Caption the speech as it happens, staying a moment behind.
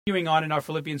Continuing on in our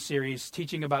Philippians series,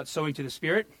 teaching about sowing to the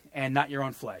Spirit and not your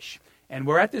own flesh. And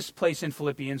we're at this place in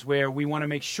Philippians where we want to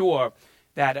make sure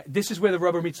that this is where the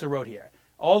rubber meets the road here.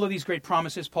 All of these great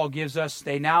promises Paul gives us,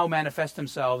 they now manifest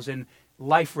themselves in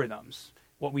life rhythms.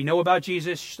 What we know about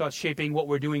Jesus starts shaping what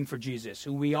we're doing for Jesus,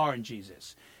 who we are in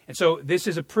Jesus. And so this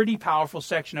is a pretty powerful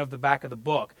section of the back of the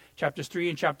book. Chapters 3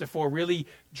 and chapter 4 really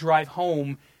drive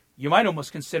home, you might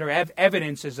almost consider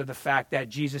evidences of the fact that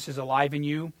Jesus is alive in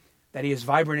you, that he is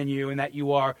vibrant in you, and that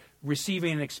you are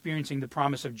receiving and experiencing the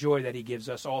promise of joy that he gives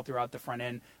us all throughout the front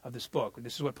end of this book.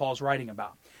 This is what Paul's writing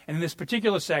about. And in this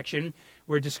particular section,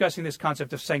 we're discussing this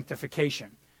concept of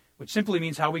sanctification, which simply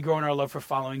means how we grow in our love for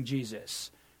following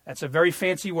Jesus. That's a very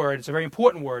fancy word. It's a very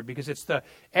important word because it's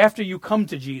after you come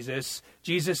to Jesus,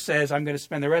 Jesus says, I'm going to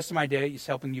spend the rest of my days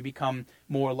helping you become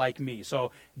more like me.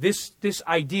 So this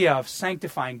idea of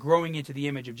sanctifying, growing into the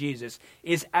image of Jesus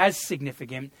is as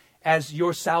significant as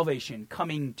your salvation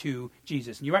coming to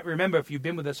Jesus. And you might remember, if you've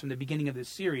been with us from the beginning of this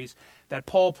series, that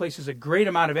Paul places a great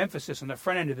amount of emphasis on the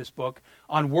front end of this book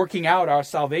on working out our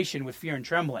salvation with fear and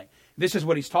trembling. This is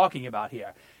what he's talking about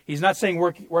here. He's not saying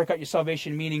work out your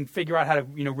salvation, meaning figure out how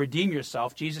to redeem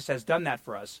yourself. Jesus has done that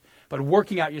for us. But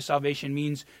working out your salvation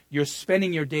means you're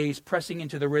spending your days pressing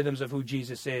into the rhythms of who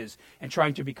Jesus is and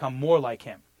trying to become more like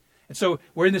him. And so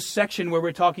we're in this section where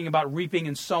we're talking about reaping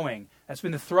and sowing. That's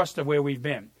been the thrust of where we've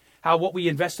been. How what we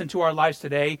invest into our lives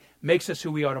today makes us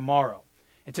who we are tomorrow.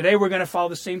 And today we're going to follow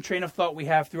the same train of thought we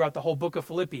have throughout the whole book of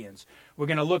Philippians. We're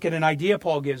going to look at an idea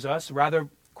Paul gives us rather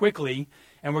quickly,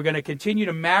 and we're going to continue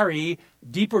to marry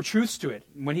deeper truths to it.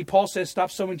 When Paul says stop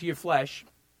sowing to your flesh,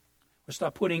 or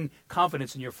stop putting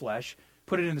confidence in your flesh,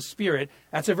 put it in the Spirit,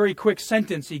 that's a very quick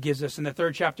sentence he gives us in the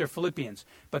 3rd chapter of Philippians.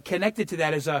 But connected to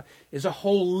that is a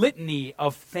whole litany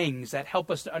of things that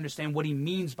help us to understand what he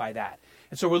means by that.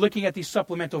 And so we're looking at these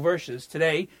supplemental verses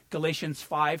today, Galatians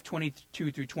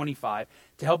 5:22 through 25,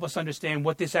 to help us understand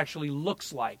what this actually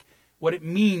looks like, what it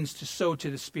means to sow to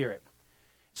the Spirit.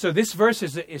 So this verse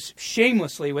is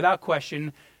shamelessly, without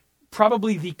question,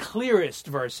 probably the clearest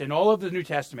verse in all of the New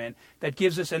Testament that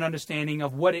gives us an understanding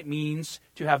of what it means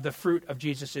to have the fruit of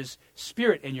Jesus'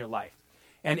 Spirit in your life.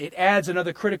 And it adds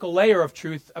another critical layer of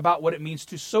truth about what it means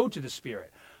to sow to the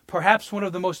Spirit, perhaps one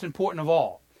of the most important of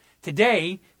all.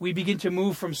 Today, we begin to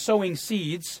move from sowing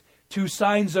seeds to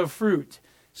signs of fruit.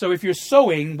 So if you're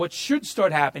sowing, what should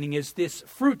start happening is this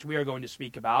fruit we are going to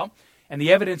speak about, and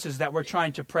the evidence is that we're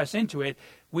trying to press into it.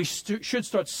 We should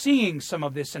start seeing some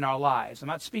of this in our lives. I'm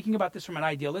not speaking about this from an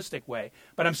idealistic way,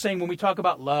 but I'm saying when we talk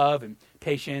about love and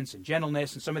patience and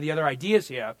gentleness and some of the other ideas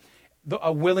here,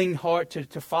 a willing heart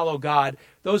to follow God,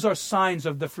 those are signs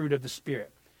of the fruit of the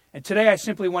Spirit. And today I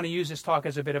simply want to use this talk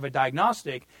as a bit of a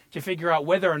diagnostic to figure out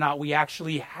whether or not we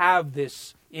actually have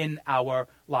this in our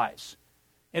lives.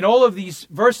 In all of these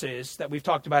verses that we've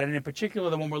talked about, and in particular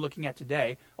the one we're looking at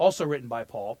today, also written by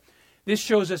Paul, this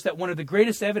shows us that one of the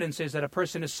greatest evidences that a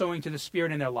person is sowing to the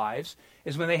Spirit in their lives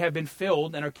is when they have been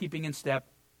filled and are keeping in step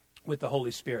with the Holy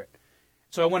Spirit.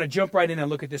 So I want to jump right in and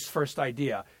look at this first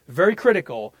idea. Very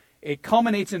critical. It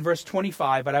culminates in verse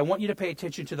 25, but I want you to pay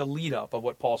attention to the lead-up of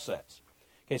what Paul says.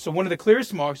 Okay, so one of the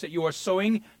clearest marks that you are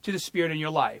sowing to the Spirit in your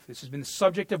life, this has been the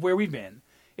subject of where we've been,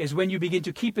 is when you begin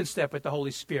to keep in step with the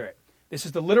Holy Spirit. This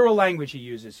is the literal language he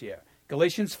uses here.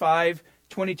 Galatians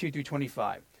 5:22 through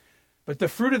 25. But the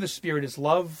fruit of the Spirit is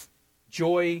love,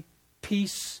 joy,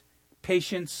 peace,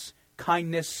 patience,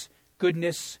 kindness,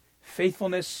 goodness,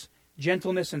 faithfulness,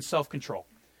 gentleness, and self-control.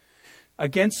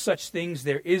 Against such things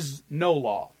there is no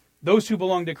law. Those who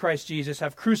belong to Christ Jesus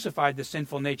have crucified the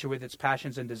sinful nature with its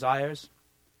passions and desires.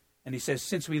 And he says,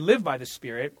 since we live by the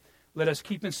Spirit, let us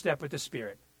keep in step with the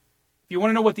Spirit. If you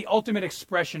want to know what the ultimate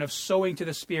expression of sowing to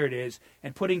the Spirit is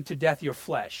and putting to death your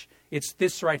flesh, it's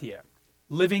this right here.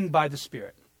 Living by the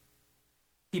Spirit.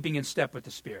 Keeping in step with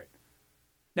the Spirit.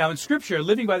 Now in Scripture,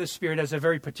 living by the Spirit has a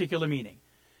very particular meaning.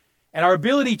 And our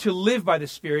ability to live by the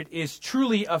Spirit is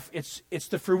truly, it's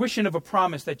the fruition of a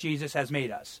promise that Jesus has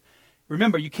made us.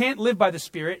 Remember, you can't live by the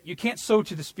Spirit, you can't sow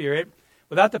to the Spirit,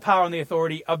 without the power and the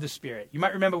authority of the Spirit. You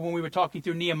might remember when we were talking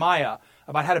through Nehemiah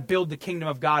about how to build the kingdom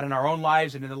of God in our own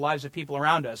lives and in the lives of people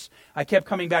around us. I kept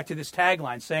coming back to this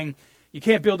tagline saying, you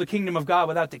can't build the kingdom of God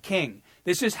without the king.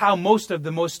 This is how most of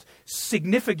the most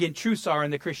significant truths are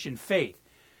in the Christian faith.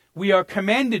 We are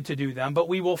commanded to do them, but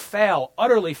we will fail,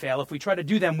 utterly fail, if we try to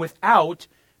do them without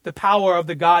the power of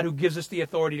the God who gives us the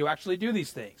authority to actually do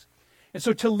these things. And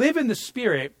so to live in the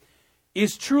Spirit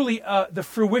is truly the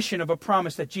fruition of a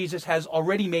promise that Jesus has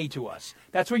already made to us.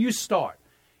 That's where you start.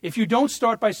 If you don't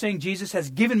start by saying, Jesus has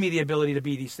given me the ability to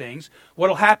be these things, what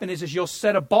will happen is you'll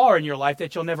set a bar in your life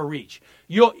that you'll never reach.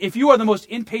 If you are the most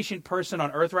impatient person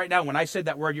on earth right now, when I said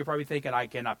that word, you're probably thinking, I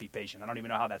cannot be patient. I don't even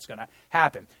know how that's going to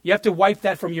happen. You have to wipe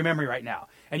that from your memory right now.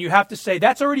 And you have to say,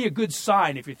 that's already a good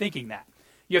sign if you're thinking that.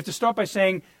 You have to start by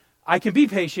saying, I can be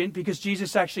patient because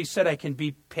Jesus actually said I can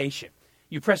be patient.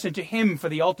 You press into him for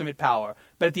the ultimate power.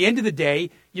 But at the end of the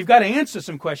day, you've got to answer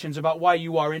some questions about why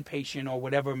you are impatient or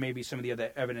whatever maybe some of the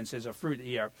other evidences of fruit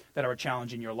here that are a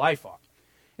challenge in your life are.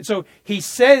 And so he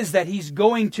says that he's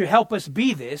going to help us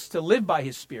be this, to live by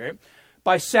his Spirit,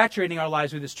 by saturating our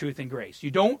lives with his truth and grace.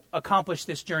 You don't accomplish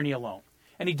this journey alone.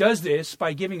 And he does this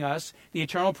by giving us the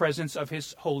eternal presence of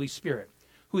his Holy Spirit,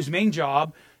 whose main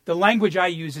job, the language I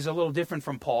use is a little different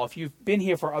from Paul. If you've been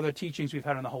here for other teachings we've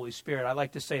had on the Holy Spirit, I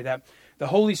like to say that the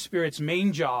Holy Spirit's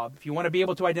main job, if you want to be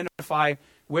able to identify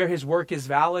where his work is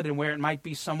valid and where it might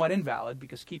be somewhat invalid,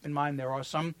 because keep in mind there are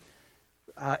some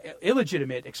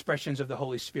illegitimate expressions of the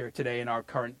Holy Spirit today in our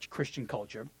current Christian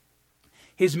culture.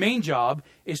 His main job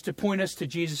is to point us to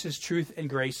Jesus' truth and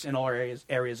grace in all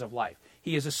areas of life.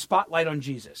 He is a spotlight on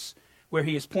Jesus. Where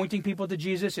he is pointing people to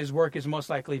Jesus, his work is most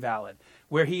likely valid.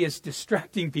 Where he is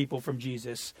distracting people from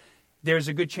Jesus, there's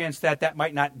a good chance that that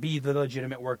might not be the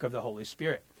legitimate work of the Holy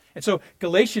Spirit. And so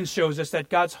Galatians shows us that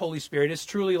God's Holy Spirit is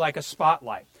truly like a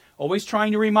spotlight, always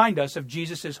trying to remind us of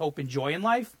Jesus' hope and joy in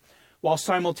life, while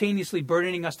simultaneously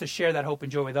burdening us to share that hope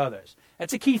and joy with others.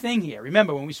 That's a key thing here.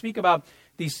 Remember, when we speak about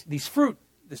this fruit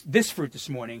this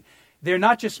morning, they're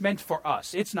not just meant for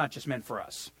us. It's not just meant for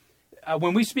us.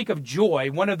 When we speak of joy,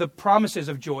 one of the promises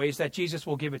of joy is that Jesus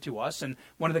will give it to us. And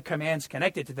one of the commands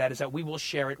connected to that is that we will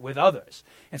share it with others.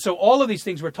 And so all of these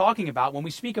things we're talking about, when we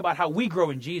speak about how we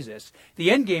grow in Jesus, the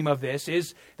end game of this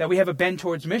is that we have a bend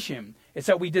towards mission. It's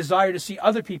that we desire to see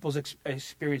other people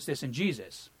experience this in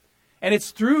Jesus. And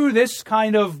it's through this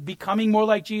kind of becoming more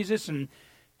like Jesus and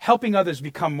helping others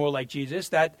become more like Jesus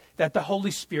that the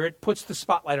Holy Spirit puts the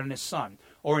spotlight on his Son.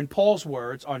 Or in Paul's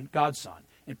words, on God's Son.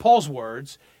 In Paul's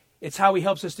words, it's how he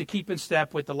helps us to keep in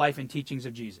step with the life and teachings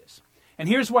of Jesus. And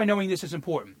here's why knowing this is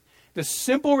important. The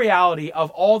simple reality of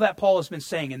all that Paul has been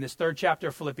saying in this 3rd chapter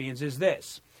of Philippians is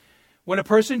this. When a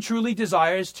person truly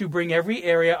desires to bring every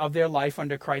area of their life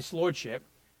under Christ's lordship,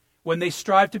 when they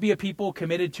strive to be a people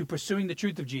committed to pursuing the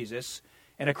truth of Jesus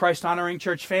and a Christ-honoring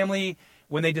church family,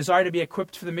 when they desire to be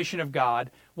equipped for the mission of God,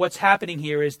 what's happening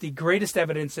here is the greatest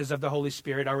evidences of the Holy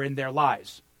Spirit are in their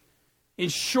lives. In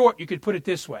short, you could put it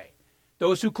this way.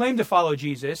 Those who claim to follow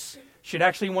Jesus should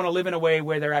actually want to live in a way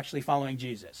where they're actually following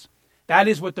Jesus. That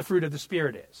is what the fruit of the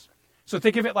Spirit is. So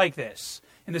think of it like this.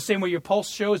 In the same way your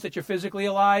pulse shows that you're physically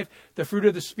alive, the fruit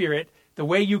of the Spirit, the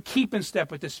way you keep in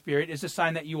step with the Spirit, is a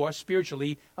sign that you are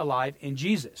spiritually alive in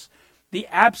Jesus. The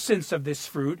absence of this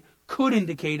fruit could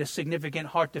indicate a significant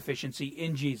heart deficiency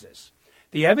in Jesus.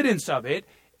 The evidence of it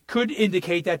could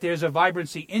indicate that there's a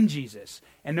vibrancy in Jesus.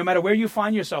 And no matter where you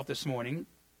find yourself this morning,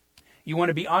 you want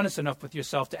to be honest enough with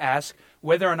yourself to ask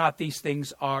whether or not these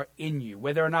things are in you,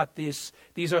 whether or not these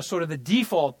are sort of the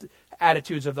default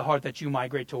attitudes of the heart that you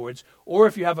migrate towards, or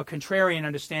if you have a contrarian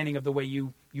understanding of the way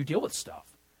you deal with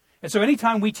stuff. And so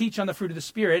anytime we teach on the fruit of the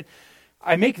Spirit,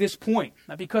 I make this point,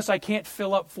 not because I can't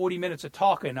fill up 40 minutes of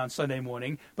talking on Sunday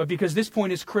morning, but because this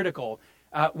point is critical.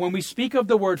 When we speak of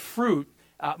the word fruit,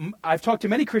 I've talked to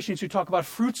many Christians who talk about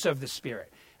fruits of the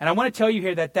Spirit. And I want to tell you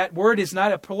here that that word is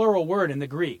not a plural word in the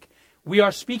Greek. We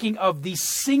are speaking of the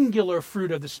singular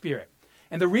fruit of the Spirit.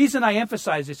 And the reason I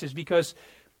emphasize this is because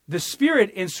the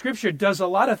Spirit in Scripture does a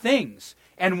lot of things.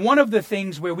 And one of the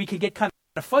things where we can get kind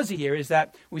of fuzzy here is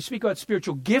that we speak about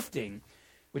spiritual gifting,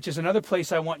 which is another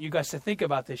place I want you guys to think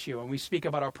about this year. When we speak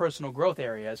about our personal growth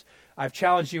areas, I've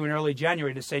challenged you in early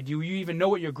January to say, do you even know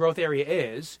what your growth area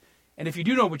is? And if you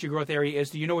do know what your growth area is,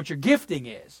 do you know what your gifting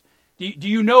is? Do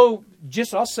you know,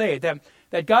 I'll say it,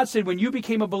 that God said when you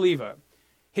became a believer,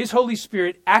 His Holy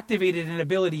Spirit activated an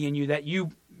ability in you that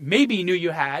you maybe knew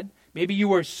you had. Maybe you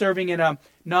were serving in a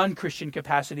non-Christian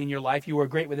capacity in your life. You were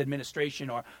great with administration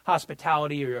or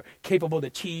hospitality, or you're capable to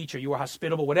teach, or you were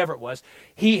hospitable, whatever it was.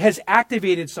 He has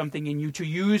activated something in you to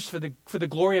use for the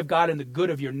glory of God and the good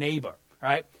of your neighbor,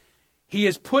 right? He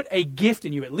has put a gift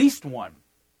in you, at least one.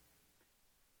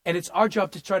 And it's our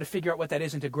job to try to figure out what that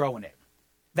is and to grow in it.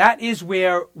 That is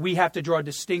where we have to draw a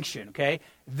distinction, okay?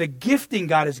 The gifting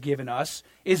God has given us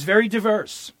is very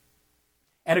diverse.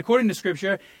 And according to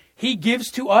Scripture, He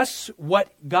gives to us what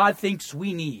God thinks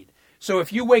we need. So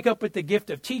if you wake up with the gift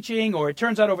of teaching, or it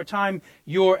turns out over time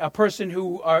you're a person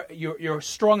who you're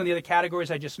strong in the other categories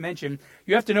I just mentioned,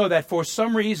 you have to know that for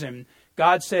some reason,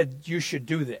 God said you should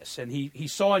do this. And He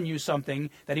saw in you something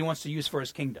that He wants to use for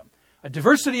His kingdom. A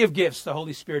diversity of gifts the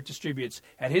Holy Spirit distributes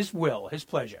at His will, His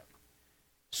pleasure.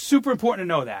 Super important to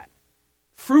know that.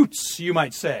 Fruits, you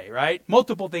might say, right?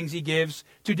 Multiple things He gives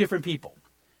to different people.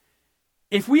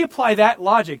 If we apply that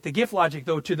logic, the gift logic,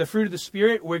 though, to the fruit of the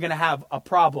Spirit, we're going to have a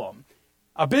problem.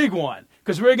 A big one.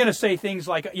 Because we're going to say things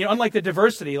like, unlike the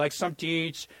diversity, like some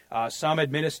teach, some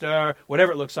administer,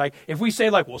 whatever it looks like. If we say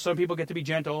like, well, some people get to be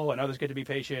gentle and others get to be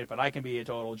patient, but I can be a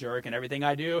total jerk in everything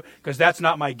I do because that's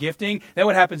not my gifting, then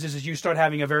what happens is you start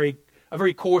having a very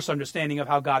coarse understanding of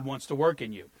how God wants to work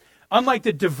in you. Unlike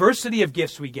the diversity of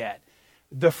gifts we get,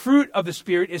 the fruit of the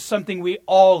Spirit is something we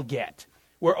all get.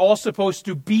 We're all supposed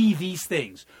to be these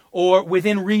things, or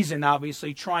within reason,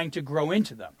 obviously, trying to grow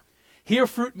into them. Here,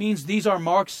 fruit means these are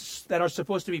marks that are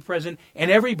supposed to be present in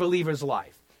every believer's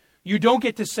life. You don't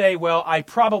get to say, well, I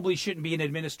probably shouldn't be an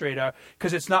administrator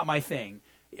because it's not my thing.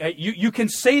 You can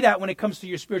say that when it comes to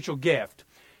your spiritual gift.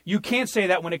 You can't say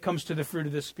that when it comes to the fruit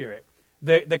of the Spirit.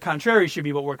 The contrary should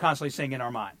be what we're constantly saying in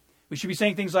our mind. We should be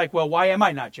saying things like, well, why am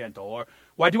I not gentle? Or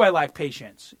why do I lack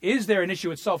patience? Is there an issue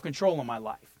with self-control in my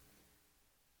life?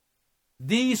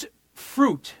 This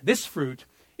fruit,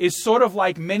 is sort of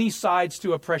like many sides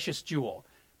to a precious jewel,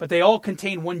 but they all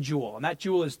contain one jewel, and that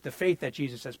jewel is the faith that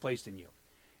Jesus has placed in you.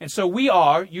 And so we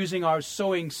are, using our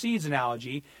sowing seeds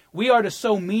analogy, we are to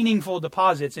sow meaningful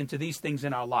deposits into these things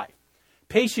in our life.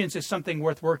 Patience is something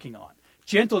worth working on.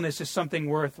 Gentleness is something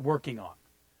worth working on.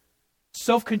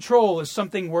 Self-control is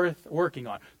something worth working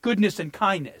on. Goodness and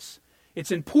kindness.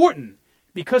 It's important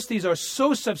because these are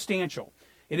so substantial.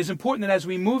 It is important that as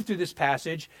we move through this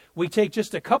passage, we take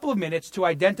just a couple of minutes to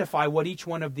identify what each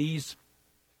one of these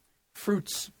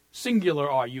fruits, singular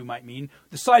are, you might mean,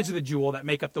 the sides of the jewel that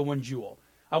make up the one jewel.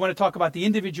 I want to talk about the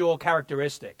individual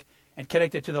characteristic and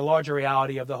connect it to the larger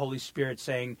reality of the Holy Spirit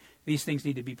saying these things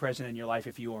need to be present in your life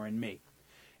if you are in me.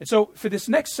 And so for this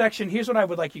next section, here's what I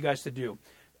would like you guys to do.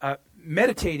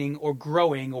 Meditating or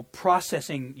growing or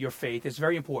processing your faith is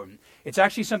very important. It's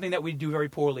actually something that we do very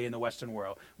poorly in the Western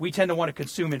world. We tend to want to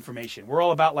consume information. We're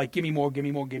all about like, give me more, give me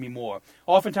more, give me more.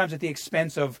 Oftentimes at the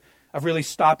expense of really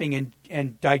stopping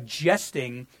and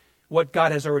digesting what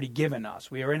God has already given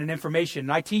us. We are in an information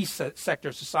and IT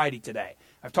sector society today.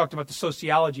 I've talked about the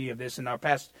sociology of this in our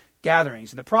past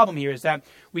gatherings. And the problem here is that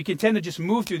we can tend to just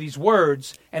move through these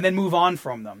words and then move on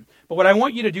from them. But what I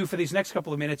want you to do for these next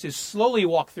couple of minutes is slowly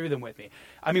walk through them with me.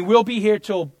 I mean, we'll be here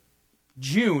till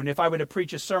June if I were to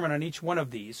preach a sermon on each one of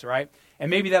these, right?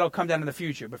 And maybe that'll come down in the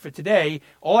future. But for today,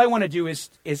 all I want to do is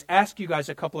ask you guys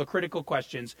a couple of critical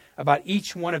questions about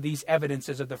each one of these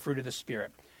evidences of the fruit of the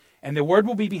Spirit. And the word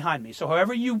will be behind me. So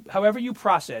however you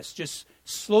process, just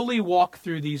slowly walk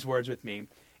through these words with me.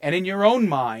 And in your own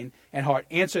mind and heart,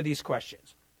 answer these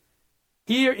questions.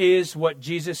 Here is what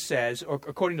Jesus says, or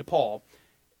according to Paul,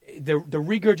 the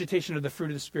regurgitation of the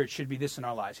fruit of the Spirit should be this in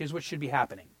our lives. Here's what should be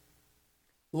happening.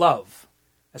 Love.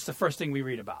 That's the first thing we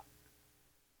read about.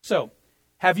 So,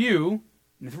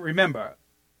 remember,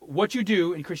 what you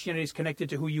do in Christianity is connected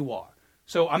to who you are.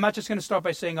 So I'm not just going to start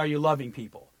by saying, are you loving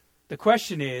people? The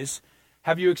question is,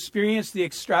 have you experienced the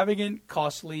extravagant,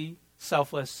 costly,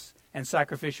 selfless, and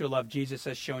sacrificial love Jesus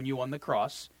has shown you on the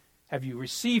cross? Have you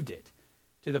received it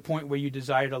to the point where you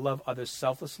desire to love others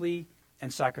selflessly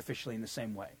and sacrificially in the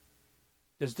same way?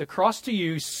 Does the cross to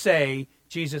you say,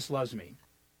 Jesus loves me?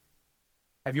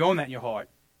 Have you owned that in your heart?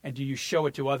 And do you show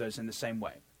it to others in the same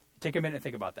way? Take a minute and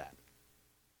think about that.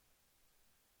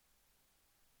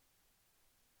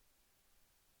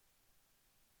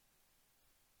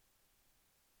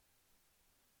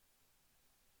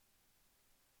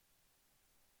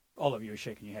 All of you are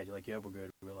shaking your head. You're like, yeah, we're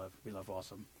good. We love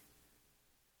awesome.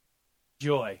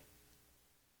 Joy.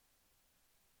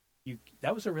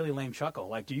 That was a really lame chuckle.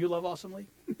 Like, do you love awesomely?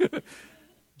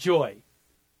 Joy.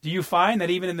 Do you find that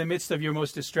even in the midst of your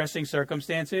most distressing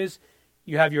circumstances,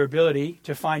 you have your ability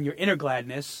to find your inner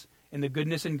gladness in the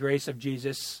goodness and grace of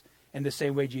Jesus in the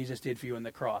same way Jesus did for you on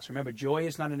the cross? Remember, joy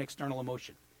is not an external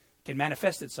emotion. It can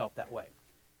manifest itself that way.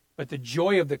 But the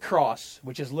joy of the cross,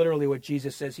 which is literally what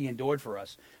Jesus says he endured for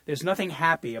us, there's nothing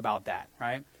happy about that,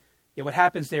 right? Yet what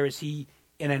happens there is he,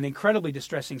 in an incredibly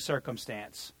distressing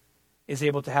circumstance, is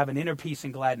able to have an inner peace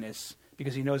and gladness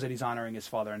because he knows that he's honoring his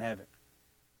Father in heaven.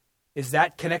 Is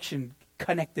that connection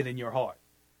connected in your heart?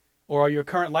 Or are your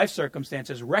current life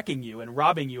circumstances wrecking you and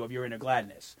robbing you of your inner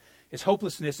gladness? Is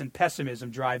hopelessness and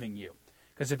pessimism driving you?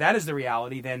 Because if that is the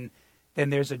reality, then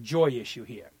there's a joy issue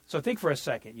here. So think for a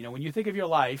second. When you think of your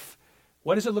life,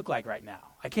 what does it look like right now?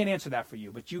 I can't answer that for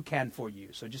you, but you can for you.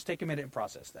 So just take a minute and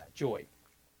process that. Joy.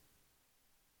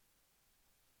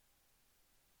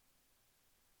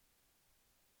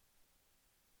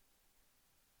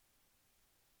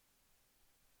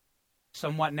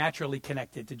 somewhat naturally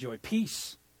connected to joy.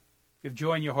 Peace. If you have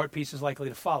joy in your heart, peace is likely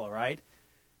to follow, right?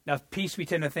 Now, peace we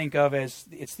tend to think of as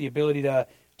it's the ability to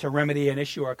remedy an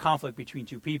issue or a conflict between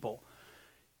two people.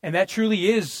 And that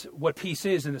truly is what peace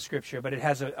is in the Scripture, but it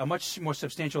has a much more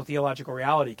substantial theological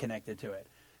reality connected to it.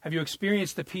 Have you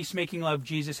experienced the peacemaking love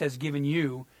Jesus has given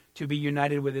you to be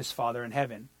united with his Father in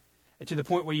heaven, and to the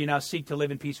point where you now seek to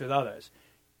live in peace with others?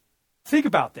 Think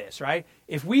about this, right?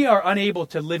 If we are unable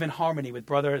to live in harmony with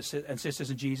brothers and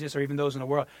sisters in Jesus, or even those in the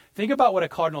world, think about what a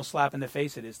cardinal slap in the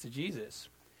face it is to Jesus.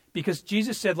 Because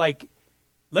Jesus said,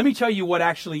 let me tell you what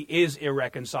actually is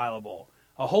irreconcilable.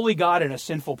 A holy God and a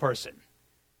sinful person.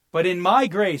 But in my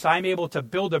grace, I'm able to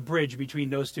build a bridge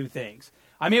between those two things.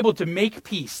 I'm able to make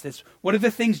peace. That's one of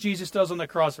the things Jesus does on the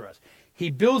cross for us. He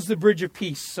builds the bridge of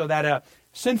peace so that a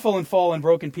sinful and fallen,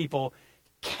 broken people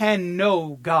can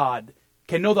know God,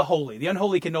 can know the holy. The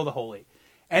unholy can know the holy.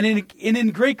 And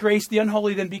in great grace, the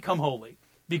unholy then become holy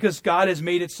because God has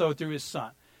made it so through his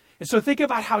Son. And so think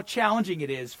about how challenging it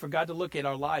is for God to look at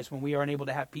our lives when we are unable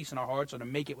to have peace in our hearts or to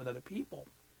make it with other people.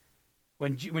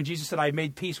 When Jesus said, I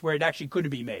made peace where it actually couldn't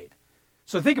be made.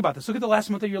 So think about this. Look at the last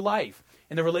month of your life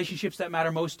and the relationships that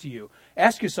matter most to you.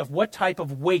 Ask yourself, what type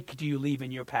of wake do you leave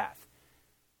in your path?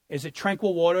 Is it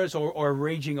tranquil waters or a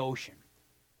raging ocean?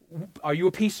 Are you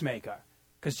a peacemaker?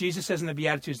 Because Jesus says in the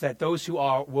Beatitudes that those who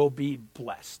are will be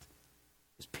blessed.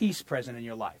 Is peace present in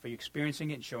your life? Are you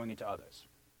experiencing it and showing it to others?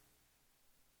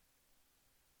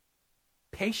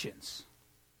 Patience.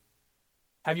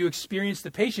 Have you experienced the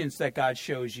patience that God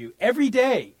shows you every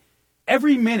day,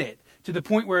 every minute, to the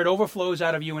point where it overflows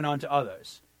out of you and onto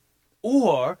others?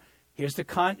 Or, here's the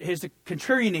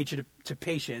contrarian nature to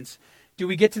patience. Do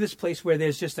we get to this place where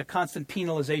there's just a constant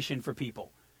penalization for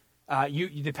people?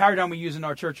 The paradigm we use in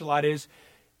our church a lot is,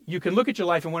 you can look at your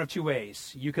life in one of two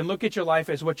ways. You can look at your life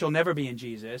as what you'll never be in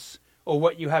Jesus, or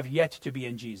what you have yet to be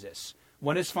in Jesus.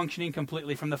 One is functioning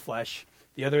completely from the flesh.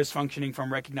 The other is functioning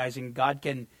from recognizing God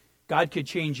could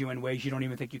change you in ways you don't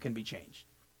even think you can be changed.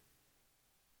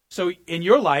 So in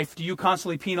your life, do you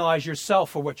constantly penalize yourself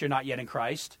for what you're not yet in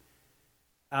Christ?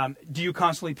 Do you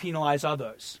constantly penalize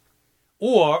others?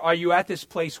 Or are you at this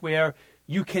place where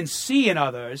you can see in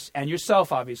others, and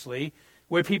yourself obviously,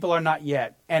 where people are not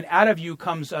yet, and out of you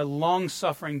comes a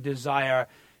long-suffering desire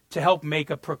to help make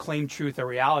a proclaimed truth a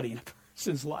reality in a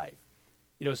person's life?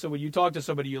 So when you talk to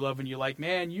somebody you love and you're like,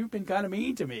 man, you've been kind of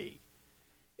mean to me.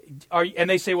 And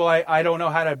they say, well, I don't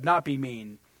know how to not be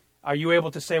mean. Are you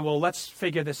able to say, well, let's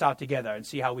figure this out together and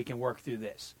see how we can work through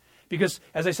this? Because,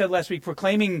 as I said last week,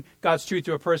 proclaiming God's truth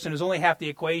to a person is only half the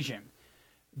equation.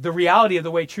 The reality of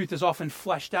the way truth is often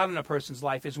fleshed out in a person's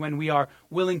life is when we are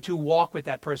willing to walk with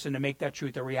that person to make that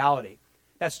truth a reality.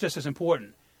 That's just as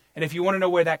important. And if you want to know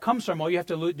where that comes from, all you have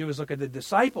to do is look at the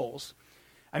disciples.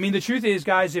 I mean, the truth is,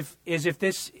 guys,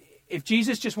 if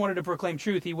Jesus just wanted to proclaim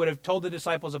truth, he would have told the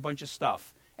disciples a bunch of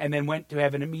stuff and then went to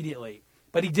heaven immediately.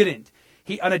 But he didn't.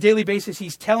 On a daily basis,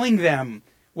 he's telling them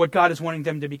what God is wanting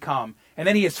them to become. And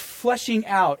then he is fleshing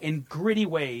out in gritty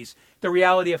ways the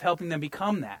reality of helping them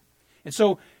become that. And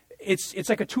so it's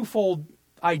like a twofold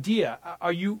idea.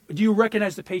 Do you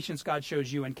recognize the patience God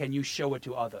shows you, and can you show it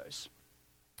to others?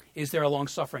 Is there a long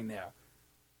suffering there?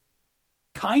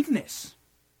 Kindness.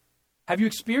 Have you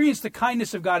experienced the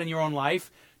kindness of God in your own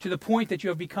life to the point that you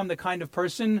have become the kind of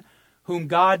person whom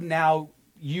God now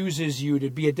uses you to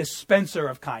be a dispenser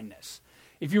of kindness?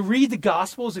 If you read the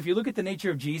Gospels, if you look at the nature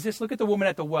of Jesus, look at the woman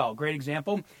at the well. Great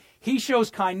example. He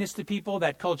shows kindness to people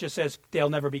that culture says they'll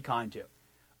never be kind to.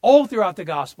 All throughout the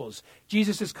Gospels,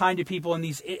 Jesus is kind to people in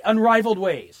these unrivaled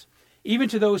ways, even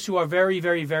to those who are very,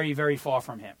 very, very, very far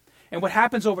from him. And what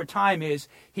happens over time is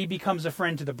he becomes a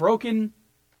friend to the broken.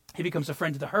 He becomes a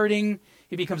friend to the hurting.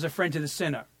 He becomes a friend to the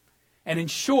sinner. And in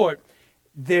short,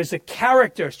 there's a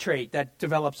character trait that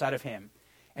develops out of him.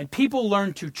 And people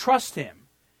learn to trust him.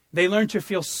 They learn to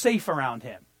feel safe around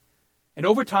him. And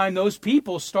over time, those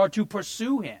people start to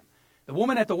pursue him. The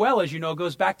woman at the well, as you know,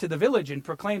 goes back to the village and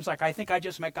proclaims, I think I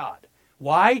just met God.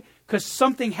 Why? Because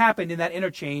something happened in that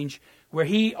interchange where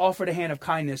he offered a hand of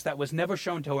kindness that was never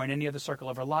shown to her in any other circle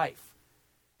of her life.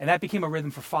 And that became a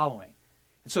rhythm for following.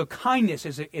 And so kindness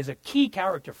is a key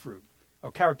character fruit,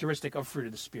 or characteristic of fruit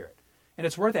of the Spirit. And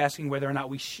it's worth asking whether or not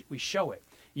we show it.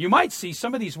 You might see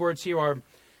some of these words here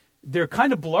they're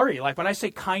kind of blurry. Like when I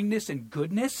say kindness and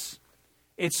goodness,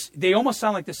 they almost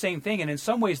sound like the same thing, and in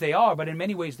some ways they are, but in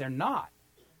many ways they're not.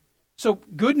 So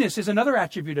goodness is another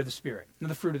attribute of the Spirit,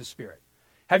 another fruit of the Spirit.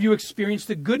 Have you experienced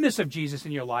the goodness of Jesus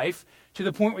in your life to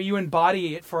the point where you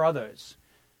embody it for others?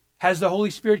 Has the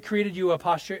Holy Spirit created a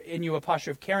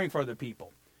posture of caring for other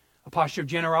people, a posture of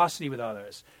generosity with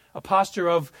others, a posture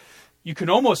of You can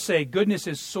almost say goodness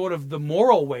is sort of the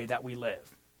moral way that we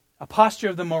live, a posture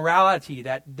of the morality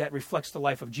that reflects the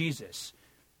life of Jesus.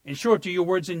 In short, do your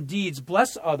words and deeds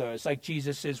bless others like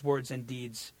Jesus' words and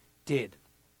deeds did?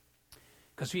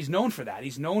 Because he's known for that.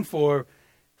 He's known for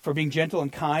being gentle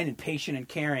and kind and patient and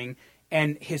caring.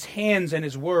 And his hands and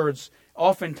his words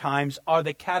oftentimes are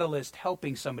the catalyst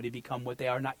helping somebody become what they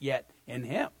are not yet in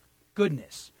him.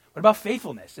 Goodness. What about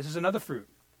faithfulness? This is another fruit.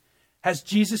 Has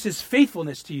Jesus'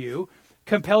 faithfulness to you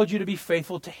compelled you to be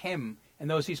faithful to him and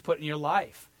those he's put in your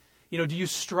life? You know, do you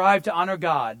strive to honor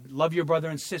God, love your brother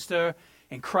and sister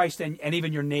and Christ and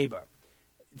even your neighbor?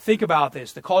 Think about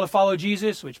this. The call to follow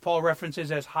Jesus, which Paul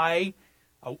references as high,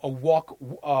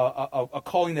 a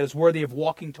calling that is worthy of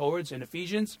walking towards in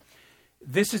Ephesians.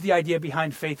 This is the idea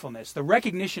behind faithfulness. The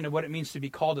recognition of what it means to be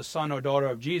called a son or daughter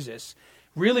of Jesus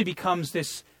really becomes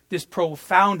this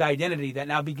profound identity that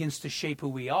now begins to shape who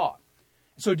we are.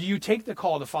 So do you take the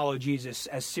call to follow Jesus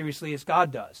as seriously as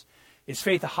God does? Is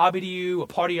faith a hobby to you, a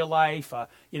part of your life,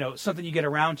 something you get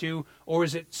around to? Or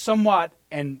is it somewhat,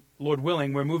 and Lord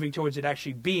willing, we're moving towards it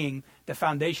actually being the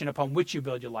foundation upon which you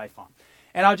build your life on?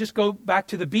 And I'll just go back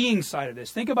to the being side of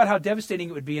this. Think about how devastating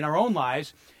it would be in our own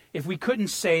lives if we couldn't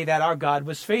say that our God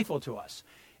was faithful to us.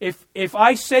 If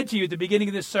I said to you at the beginning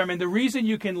of this sermon, the reason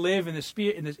you can live in the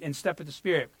Spirit, in step with the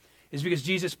Spirit, is because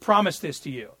Jesus promised this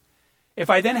to you. If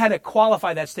I then had to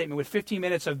qualify that statement with 15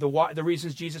 minutes of the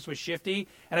reasons Jesus was shifty,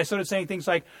 and I started saying things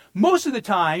like, most of the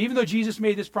time, even though Jesus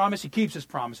made this promise, he keeps his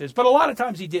promises, but a lot of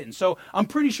times he didn't. So I'm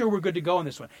pretty sure we're good to go on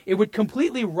this one. It would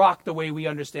completely rock the way we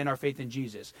understand our faith in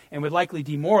Jesus and would likely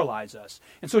demoralize us.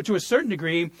 And so to a certain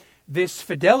degree, this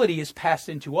fidelity is passed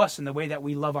into us in the way that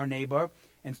we love our neighbor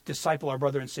and disciple our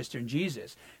brother and sister in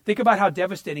Jesus. Think about how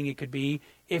devastating it could be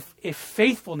if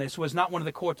faithfulness was not one of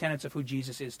the core tenets of who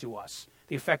Jesus is to us,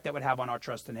 the effect that would have on our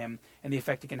trust in him and the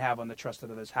effect it can have on the trust that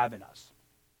others have in us.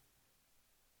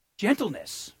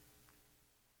 Gentleness.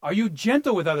 Are you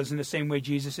gentle with others in the same way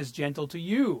Jesus is gentle to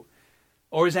you?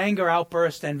 Or is anger,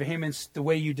 outburst, and vehemence the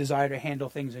way you desire to handle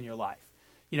things in your life?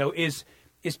 Is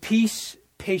peace,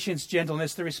 patience,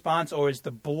 gentleness the response, or is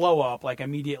the blow up like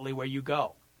immediately where you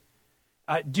go?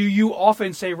 Do you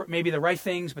often say maybe the right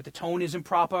things, but the tone isn't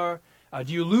proper?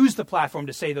 Do you lose the platform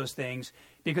to say those things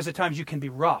because at times you can be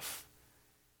rough?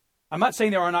 I'm not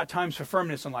saying there are not times for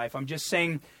firmness in life. I'm just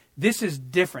saying this is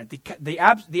different. The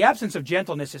absence of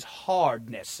gentleness is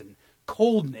hardness and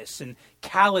coldness and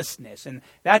callousness, and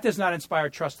that does not inspire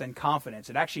trust and confidence.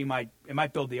 It actually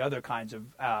might build the other kinds of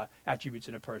attributes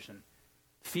in a person: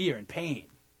 fear and pain,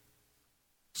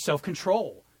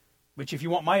 self-control, which, if you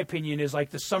want my opinion, is like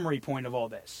the summary point of all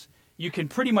this. You can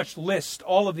pretty much list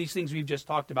all of these things we've just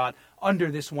talked about under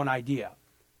this one idea: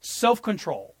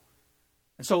 self-control.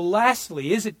 And so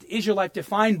lastly, is your life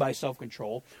defined by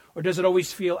self-control, or does it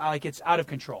always feel like it's out of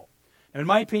control? Now, in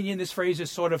my opinion, this phrase is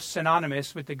sort of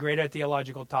synonymous with the greater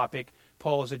theological topic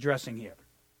Paul is addressing here,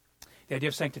 the idea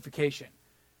of sanctification.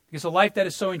 Because a life that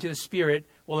is sowing to the Spirit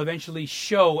will eventually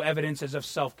show evidences of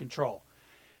self-control.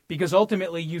 Because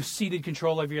ultimately, you've ceded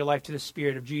control of your life to the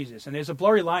Spirit of Jesus. And there's a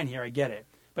blurry line here, I get it.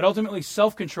 But ultimately,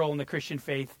 self-control in the Christian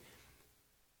faith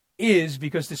is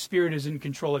because the Spirit is in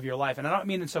control of your life. And I don't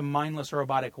mean in some mindless or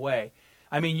robotic way.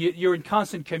 I mean, you're in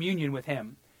constant communion with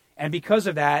him. And because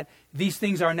of that, these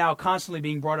things are now constantly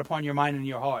being brought upon your mind and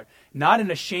your heart. Not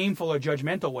in a shameful or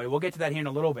judgmental way. We'll get to that here in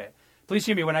a little bit. Please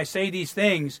hear me. When I say these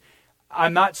things,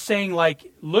 I'm not saying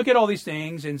like, look at all these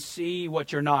things and see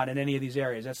what you're not in any of these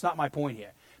areas. That's not my point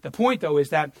here. The point, though, is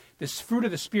that this fruit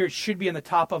of the Spirit should be in the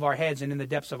top of our heads and in the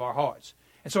depths of our hearts.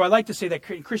 And so I like to say that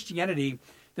in Christianity,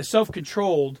 the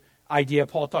self-controlled idea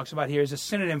Paul talks about here is a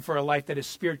synonym for a life that is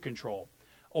Spirit-controlled.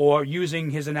 Or using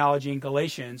his analogy in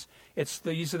Galatians,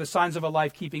 these are the signs of a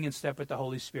life keeping in step with the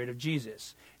Holy Spirit of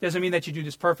Jesus. It doesn't mean that you do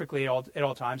this perfectly at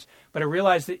all times, but you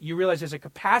realize there's a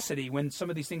capacity when some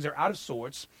of these things are out of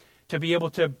sorts to be able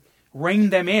to rein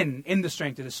them in the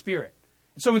strength of the Spirit.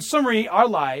 And so in summary, our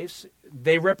lives,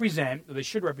 they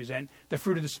should represent the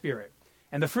fruit of the Spirit.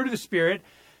 And the fruit of the Spirit,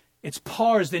 it's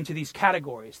parsed into these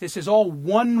categories. This is all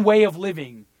one way of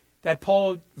living that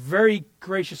Paul very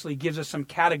graciously gives us some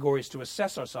categories to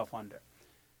assess ourselves under.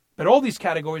 But all these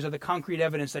categories are the concrete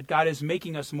evidence that God is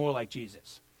making us more like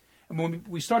Jesus. And when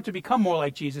we start to become more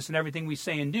like Jesus in everything we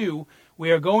say and do, we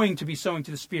are going to be sowing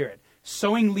to the Spirit.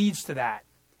 Sowing leads to that.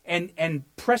 And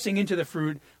pressing into the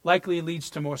fruit likely leads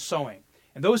to more sowing.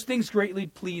 And those things greatly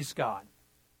please God.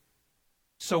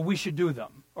 So we should do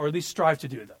them, or at least strive to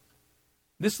do them.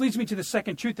 This leads me to the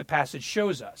second truth the passage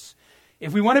shows us.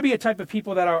 If we want to be a type of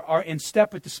people that are in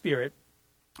step with the Spirit,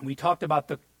 we talked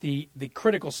about the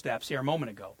critical steps here a moment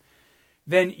ago,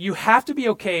 then you have to be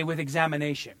okay with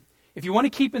examination. If you want to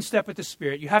keep in step with the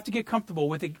Spirit, you have to get comfortable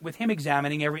with Him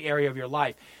examining every area of your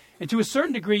life. And to a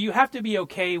certain degree, you have to be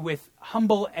okay with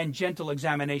humble and gentle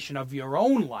examination of your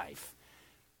own life.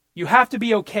 You have to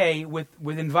be okay with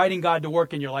inviting God to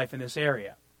work in your life in this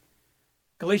area.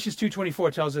 Galatians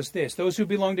 2:24 tells us this: those who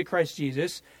belong to Christ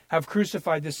Jesus have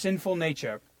crucified the sinful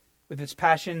nature with its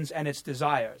passions and its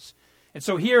desires. And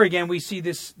so here again we see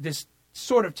this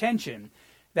sort of tension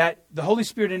that the Holy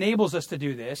Spirit enables us to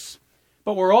do this,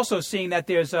 but we're also seeing that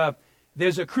there's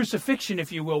a crucifixion,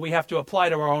 if you will, we have to apply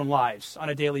to our own lives on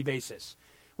a daily basis.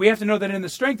 We have to know that in the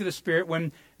strength of the Spirit,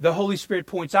 when the Holy Spirit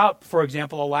points out, for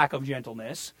example, a lack of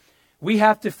gentleness, we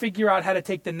have to figure out how to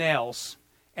take the nails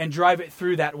and drive it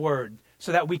through that word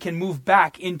so that we can move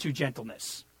back into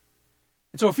gentleness.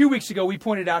 And so a few weeks ago, we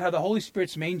pointed out how the Holy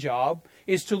Spirit's main job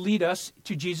is to lead us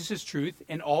to Jesus' truth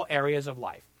in all areas of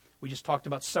life. We just talked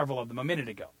about several of them a minute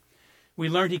ago. We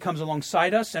learned He comes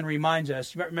alongside us and reminds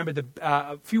us. You remember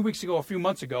a few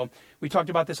months ago, we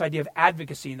talked about this idea of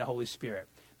advocacy in the Holy Spirit,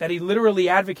 that He literally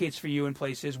advocates for you in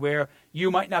places where you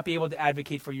might not be able to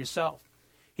advocate for yourself.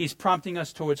 He's prompting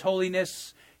us towards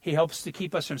holiness. He helps to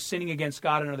keep us from sinning against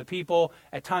God and other people,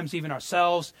 at times even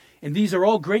ourselves. And these are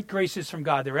all great graces from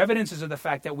God. They're evidences of the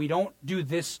fact that we don't do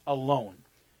this alone.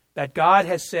 That God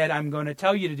has said, I'm going to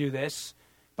tell you to do this,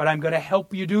 but I'm going to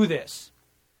help you do this.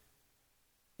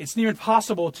 It's near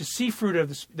impossible to see the fruit of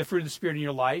the Spirit in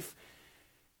your life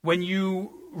when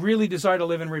you really desire to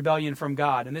live in rebellion from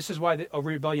God. And this is why a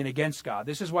rebellion against God.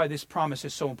 This is why this promise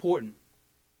is so important.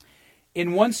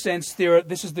 In one sense,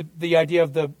 this is the idea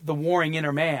of the warring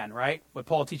inner man, right? What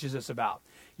Paul teaches us about.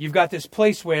 You've got this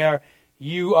place where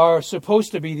you are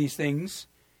supposed to be these things,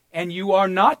 and you are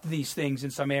not these things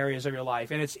in some areas of your life.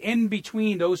 And it's in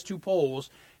between those two poles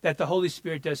that the Holy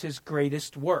Spirit does His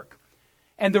greatest work.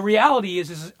 And the reality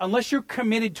is unless you're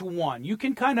committed to one, you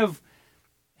can kind of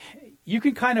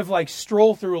like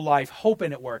stroll through life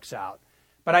hoping it works out.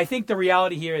 But I think the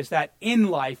reality here is that in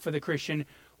life for the Christian,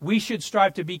 we should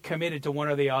strive to be committed to one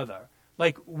or the other.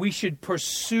 Like we should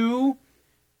pursue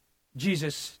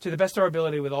Jesus to the best of our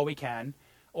ability with all we can,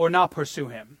 or not pursue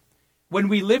Him. When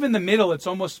we live in the middle, it's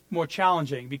almost more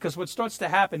challenging, because what starts to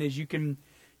happen is you can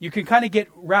kind of get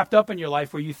wrapped up in your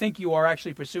life where you think you are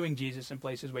actually pursuing Jesus in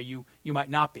places where you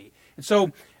might not be. And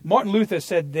so Martin Luther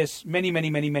said this many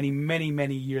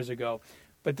years ago.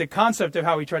 But the concept of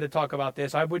how he tried to talk about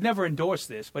this, I would never endorse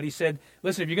this. But he said,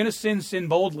 listen, if you're going to sin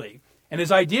boldly. And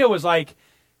his idea was like,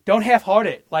 don't half-heart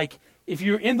it. Like, if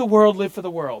you're in the world, live for the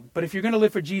world. But if you're going to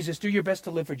live for Jesus, do your best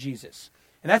to live for Jesus.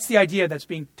 And that's the idea that's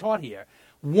being taught here.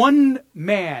 One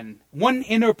man, one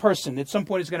inner person at some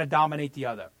point is going to dominate the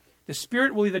other. The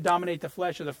Spirit will either dominate the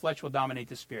flesh or the flesh will dominate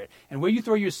the Spirit. And where you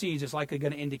throw your seeds is likely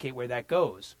going to indicate where that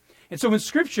goes. And so in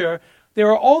Scripture,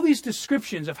 there are all these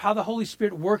descriptions of how the Holy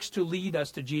Spirit works to lead us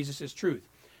to Jesus' truth.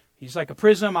 He's like a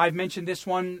prism. I've mentioned this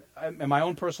one in my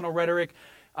own personal rhetoric.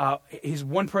 He's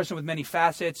one person with many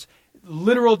facets.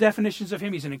 Literal definitions of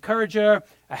Him. He's an encourager,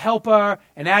 a helper,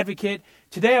 an advocate.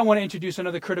 Today I want to introduce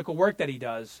another critical work that He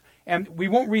does. And we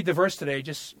won't read the verse today.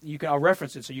 I'll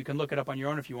reference it so you can look it up on your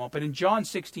own if you want. But in John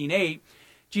 16:8,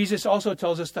 Jesus also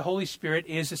tells us the Holy Spirit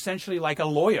is essentially like a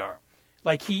lawyer.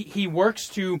 Like he works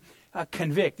to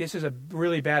convict. This is a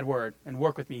really bad word, and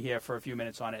work with me here for a few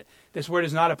minutes on it. This word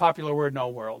is not a popular word in our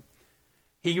world.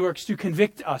 He works to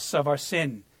convict us of our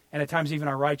sin, and at times even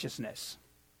our righteousness.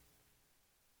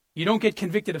 You don't get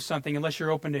convicted of something unless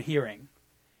you're open to hearing.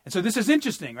 And so this is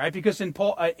interesting, right? Because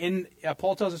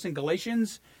Paul tells us in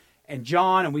Galatians and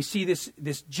John, and we see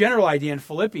this general idea in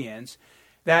Philippians,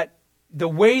 that the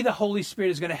way the Holy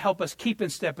Spirit is going to help us keep in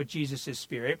step with Jesus'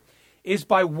 Spirit is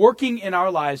by working in our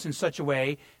lives in such a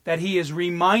way that He is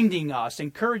reminding us,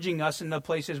 encouraging us in the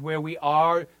places where we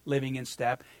are living in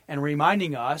step, and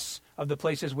reminding us of the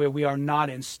places where we are not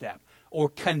in step, or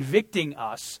convicting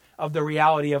us of the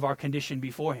reality of our condition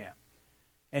before Him.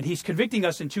 And He's convicting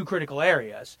us in two critical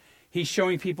areas. He's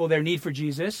showing people their need for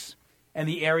Jesus and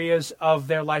the areas of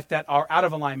their life that are out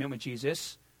of alignment with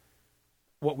Jesus,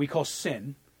 what we call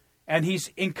sin. And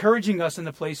He's encouraging us in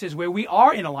the places where we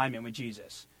are in alignment with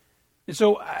Jesus. And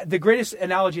so the greatest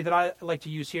analogy that I like to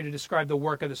use here to describe the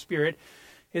work of the Spirit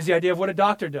is the idea of what a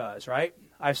doctor does, right?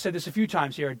 I've said this a few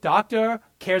times here. A doctor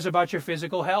cares about your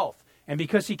physical health. And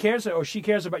because he cares or she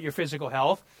cares about your physical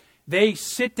health, they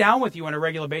sit down with you on a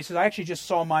regular basis. I actually just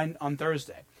saw mine on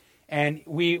Thursday. And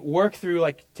we work through,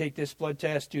 like, take this blood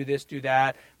test, do this, do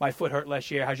that. My foot hurt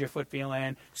last year. How's your foot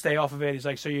feeling? Stay off of it. He's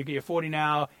like, so you're 40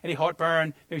 now. Any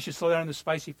heartburn? Maybe you should slow down on the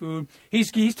spicy food.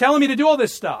 He's telling me to do all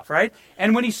this stuff, right?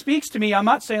 And when he speaks to me, I'm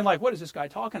not saying, like, what is this guy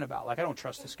talking about? Like, I don't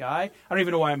trust this guy. I don't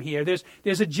even know why I'm here.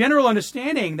 There's a general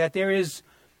understanding that there is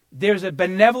there's a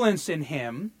benevolence in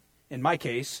him, in my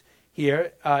case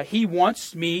here. He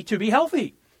wants me to be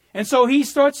healthy. And so he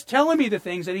starts telling me the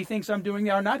things that he thinks I'm doing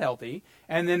that are not healthy,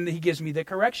 and then he gives me the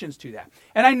corrections to that.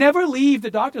 And I never leave the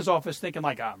doctor's office thinking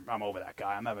like, I'm over that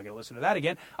guy. I'm never going to listen to that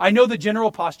again. I know the general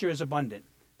posture is abundant.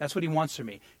 That's what he wants from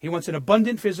me. He wants an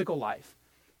abundant physical life.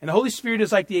 And the Holy Spirit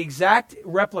is like the exact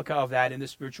replica of that in the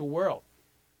spiritual world.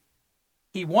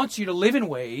 He wants you to live in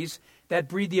ways that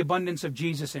breed the abundance of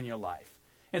Jesus in your life.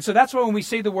 And so that's why when we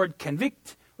say the word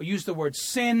convict, or use the word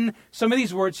sin, some of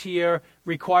these words here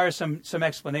require some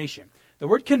explanation. The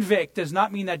word convict does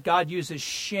not mean that God uses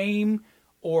shame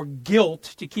or guilt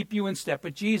to keep you in step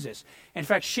with Jesus. In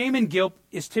fact, shame and guilt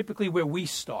is typically where we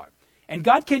start. And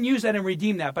God can use that and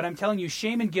redeem that, but I'm telling you,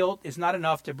 shame and guilt is not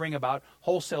enough to bring about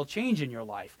wholesale change in your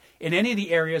life in any of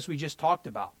the areas we just talked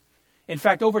about. In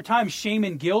fact, over time, shame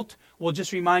and guilt will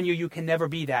just remind you can never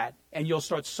be that, and you'll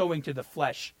start sowing to the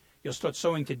flesh. You'll start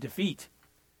sowing to defeat.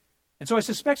 And so I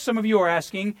suspect some of you are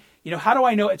asking, how do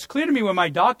I know? It's clear to me when my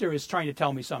doctor is trying to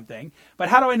tell me something, but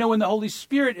how do I know when the Holy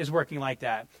Spirit is working like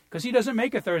that? Because he doesn't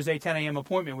make a Thursday 10 a.m.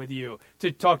 appointment with you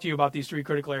to talk to you about these three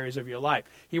critical areas of your life.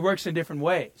 He works in different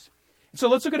ways. So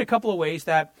let's look at a couple of ways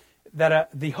that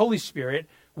the Holy Spirit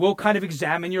will kind of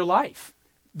examine your life,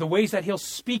 the ways that he'll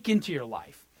speak into your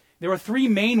life. There are three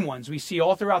main ones we see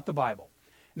all throughout the Bible.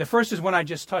 The first is one I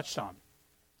just touched on.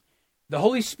 The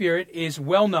Holy Spirit is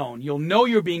well known. You'll know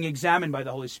you're being examined by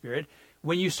the Holy Spirit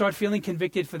when you start feeling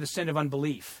convicted for the sin of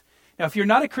unbelief. Now, if you're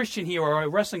not a Christian here or are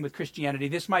wrestling with Christianity,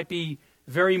 this might be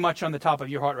very much on the top of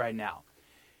your heart right now.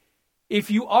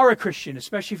 If you are a Christian,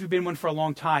 especially if you've been one for a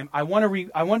long time, I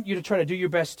want you to try to do your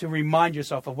best to remind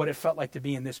yourself of what it felt like to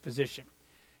be in this position,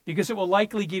 because it will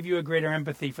likely give you a greater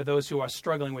empathy for those who are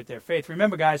struggling with their faith.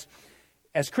 Remember, guys,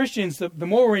 as Christians, the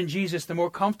more we're in Jesus, the more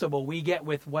comfortable we get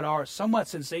with what are somewhat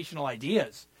sensational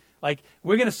ideas. Like,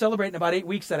 we're going to celebrate in about 8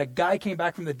 weeks that a guy came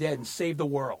back from the dead and saved the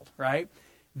world, right?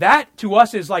 That, to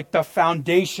us, is like the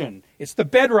foundation. It's the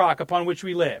bedrock upon which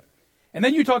we live. And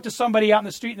then you talk to somebody out in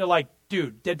the street, and they're like,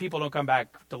 dude, dead people don't come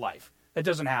back to life. That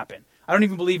doesn't happen. I don't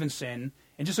even believe in sin.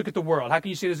 And just look at the world. How can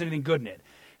you say there's anything good in it?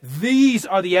 These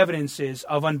are the evidences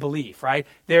of unbelief, right?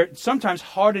 They're sometimes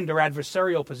hardened or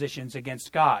adversarial positions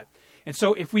against God. And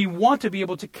so if we want to be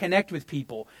able to connect with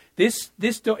people,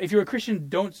 if you're a Christian,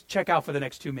 don't check out for the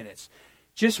next 2 minutes.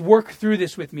 Just work through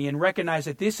this with me and recognize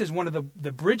that this is one of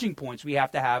the bridging points we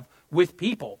have to have with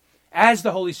people as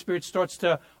the Holy Spirit starts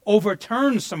to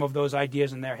overturn some of those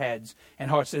ideas in their heads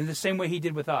and hearts in the same way he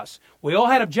did with us. We all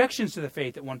had objections to the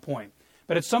faith at one point,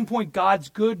 but at some point God's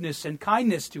goodness and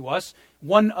kindness to us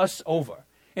won us over.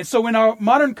 And so in our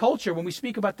modern culture, when we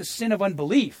speak about the sin of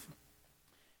unbelief,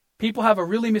 people have a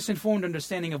really misinformed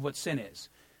understanding of what sin is.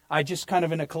 I just kind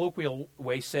of in a colloquial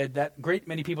way said that great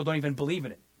many people don't even believe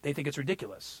in it. They think it's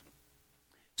ridiculous.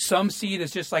 Some see it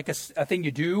as just like a thing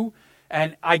you do.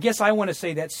 And I guess I want to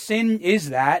say that sin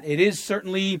is that. It is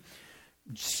certainly,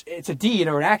 it's a deed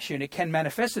or an action. It can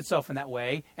manifest itself in that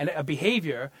way, and a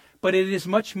behavior, but it is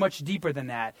much, much deeper than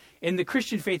that. In the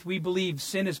Christian faith, we believe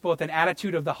sin is both an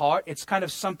attitude of the heart. It's kind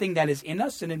of something that is in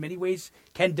us and in many ways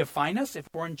can define us if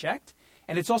we're unchecked.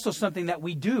 And it's also something that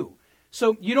we do.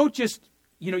 So you don't just,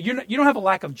 you don't have a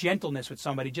lack of gentleness with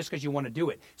somebody just because you want to do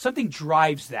it. Something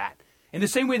drives that. In the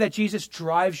same way that Jesus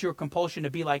drives your compulsion to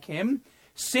be like him,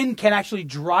 sin can actually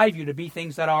drive you to be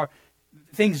things that are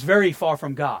things very far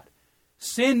from God.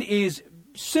 Sin is,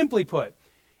 simply put,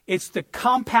 it's the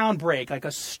compound break, like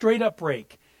a straight up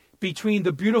break between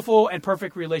the beautiful and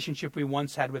perfect relationship we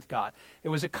once had with God. It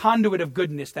was a conduit of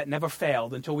goodness that never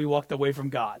failed until we walked away from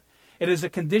God. It is a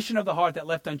condition of the heart that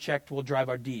left unchecked will drive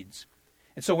our deeds.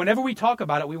 And so whenever we talk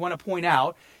about it, we want to point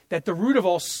out that the root of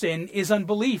all sin is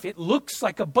unbelief. It looks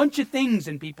like a bunch of things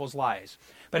in people's lives.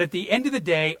 But at the end of the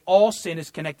day, all sin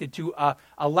is connected to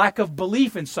a lack of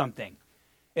belief in something.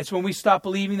 It's when we stop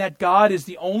believing that God is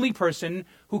the only person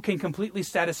who can completely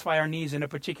satisfy our needs in a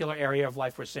particular area of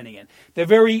life we're sinning in. The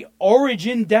very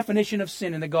origin definition of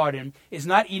sin in the garden is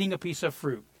not eating a piece of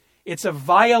fruit. It's a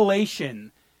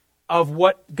violation of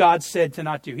what God said to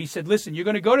not do. He said, listen, you're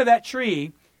going to go to that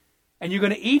tree and you're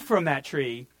going to eat from that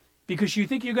tree because you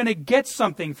think you're going to get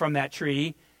something from that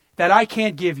tree that I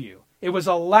can't give you. It was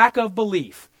a lack of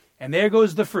belief. And there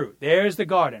goes the fruit. There's the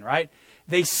garden, right?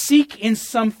 They seek in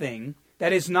something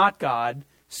that is not God,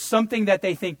 something that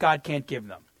they think God can't give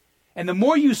them. And the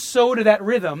more you sow to that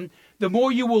rhythm, the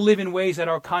more you will live in ways that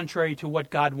are contrary to what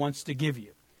God wants to give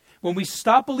you. When we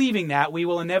stop believing that, we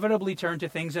will inevitably turn to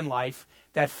things in life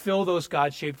that fill those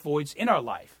God-shaped voids in our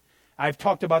life. I've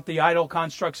talked about the idol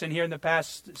constructs in here in the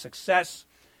past, success,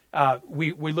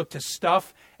 We look to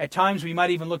stuff. At times, we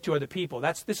might even look to other people.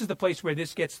 This is the place where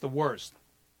this gets the worst,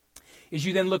 is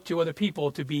you then look to other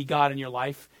people to be God in your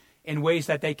life in ways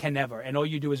that they can never. And all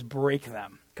you do is break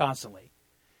them constantly.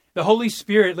 The Holy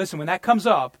Spirit, listen, when that comes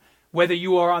up, whether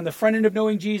you are on the front end of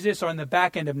knowing Jesus or on the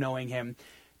back end of knowing him,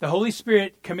 the Holy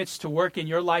Spirit commits to work in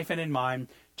your life and in mine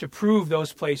to prove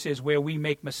those places where we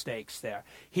make mistakes there.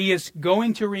 He is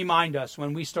going to remind us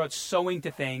when we start sowing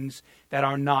to things that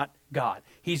are not God.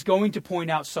 He's going to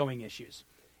point out sowing issues.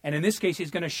 And in this case,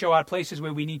 he's going to show out places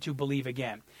where we need to believe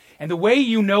again. And the way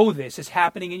you know this is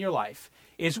happening in your life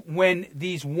is when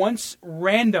these once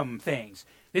random things,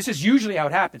 this is usually how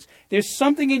it happens. There's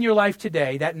something in your life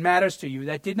today that matters to you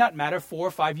that did not matter 4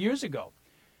 or 5 years ago.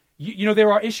 You know,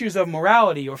 there are issues of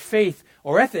morality or faith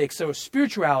or ethics or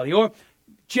spirituality or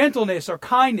gentleness or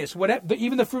kindness, whatever,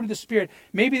 even the fruit of the Spirit.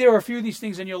 Maybe there are a few of these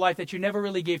things in your life that you never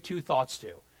really gave 2 thoughts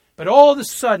to. But all of a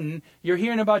sudden, you're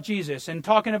hearing about Jesus and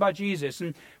talking about Jesus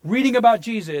and reading about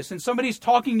Jesus, and somebody's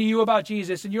talking to you about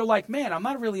Jesus, and you're like, man, I'm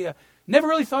not really never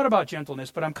really thought about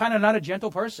gentleness, but I'm kind of not a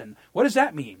gentle person. What does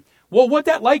that mean? Well, what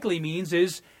that likely means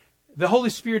is the Holy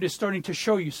Spirit is starting to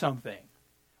show you something.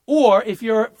 Or if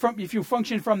you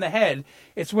function from the head,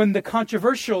 it's when the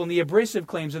controversial and the abrasive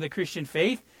claims of the Christian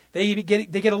faith, they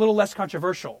get a little less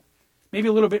controversial, maybe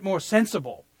a little bit more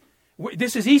sensible.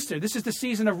 This is Easter. This is the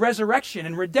season of resurrection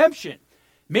and redemption.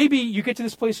 Maybe you get to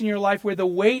this place in your life where the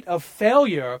weight of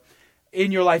failure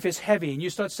in your life is heavy, and you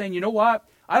start saying, you know what?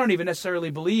 I don't even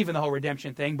necessarily believe in the whole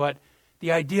redemption thing, but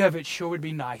the idea of it sure would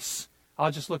be nice.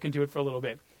 I'll just look into it for a little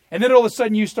bit. And then all of a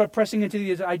sudden you start pressing into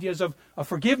these ideas of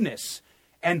forgiveness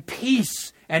and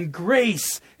peace and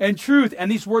grace and truth,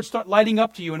 and these words start lighting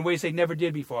up to you in ways they never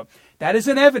did before. That is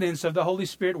an evidence of the Holy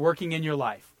Spirit working in your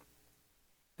life.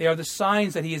 They are the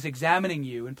signs that he is examining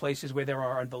you in places where there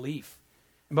are unbelief.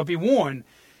 But be warned,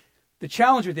 the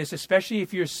challenge with this, especially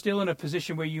if you're still in a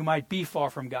position where you might be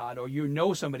far from God or you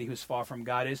know somebody who's far from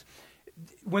God, is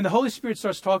when the Holy Spirit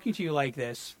starts talking to you like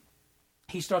this,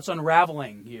 he starts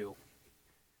unraveling you.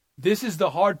 This is the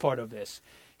hard part of this.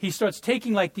 He starts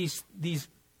taking like these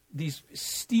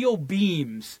steel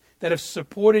beams that have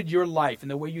supported your life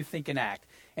and the way you think and act,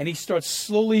 and he starts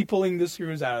slowly pulling the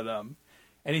screws out of them.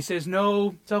 And he says,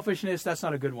 no, selfishness, that's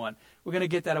not a good one. We're going to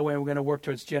get that away, and we're going to work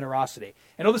towards generosity.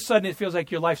 And all of a sudden, it feels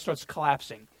like your life starts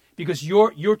collapsing because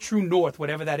your true north,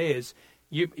 whatever that is,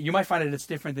 you might find that it's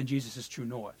different than Jesus' true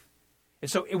north. And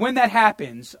so when that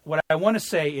happens, what I want to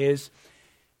say is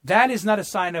that is not a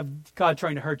sign of God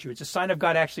trying to hurt you. It's a sign of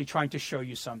God actually trying to show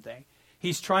you something.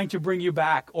 He's trying to bring you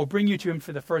back or bring you to him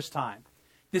for the first time.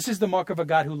 This is the mark of a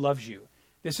God who loves you.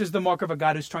 This is the mark of a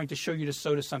God who's trying to show you to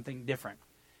sow to something different.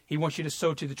 He wants you to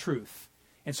sow to the truth.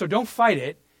 And so don't fight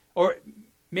it. Or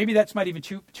maybe that's not even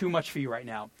too much for you right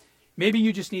now. Maybe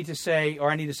you just need to say,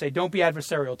 or I need to say, don't be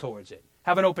adversarial towards it.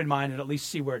 Have an open mind and at least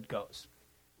see where it goes.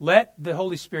 Let the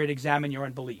Holy Spirit examine your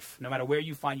unbelief, no matter where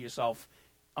you find yourself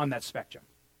on that spectrum.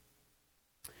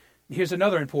 Here's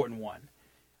another important one.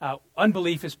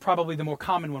 Unbelief is probably the more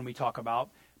common one we talk about,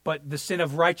 but the sin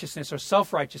of righteousness or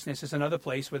self-righteousness is another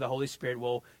place where the Holy Spirit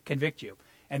will convict you.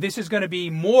 And this is going to be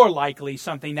more likely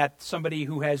something that somebody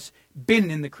who has been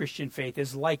in the Christian faith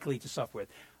is likely to suffer with.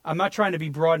 I'm not trying to be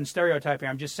broad and stereotyping.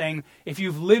 I'm just saying if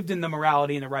you've lived in the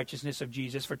morality and the righteousness of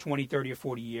Jesus for 20, 30, or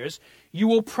 40 years, you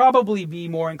will probably be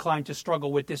more inclined to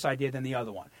struggle with this idea than the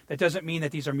other one. That doesn't mean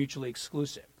that these are mutually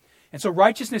exclusive. And so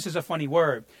righteousness is a funny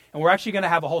word. And we're actually going to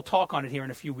have a whole talk on it here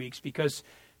in a few weeks because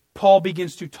Paul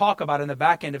begins to talk about in the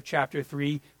back end of chapter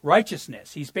 3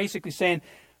 righteousness. He's basically saying,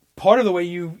 part of the way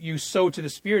you sow to the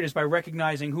Spirit is by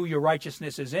recognizing who your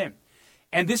righteousness is in.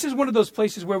 And this is one of those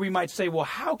places where we might say, well,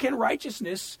 how can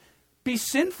righteousness be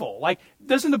sinful? Like,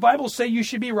 doesn't the Bible say you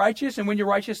should be righteous, and when you're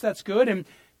righteous, that's good? And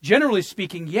generally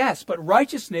speaking, yes, but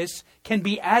righteousness can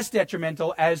be as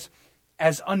detrimental as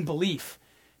unbelief,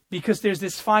 because there's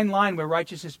this fine line where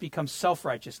righteousness becomes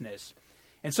self-righteousness.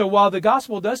 And so while the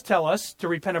gospel does tell us to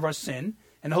repent of our sin,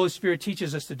 and the Holy Spirit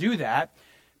teaches us to do that,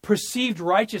 perceived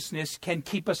righteousness can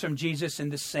keep us from Jesus in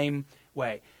the same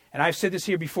way. And I've said this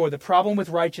here before, the problem with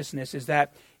righteousness is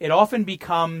that it often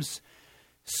becomes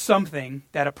something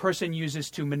that a person uses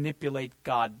to manipulate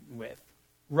God with.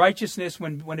 Righteousness,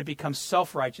 when it becomes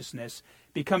self-righteousness,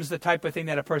 becomes the type of thing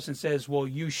that a person says, well,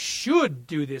 you should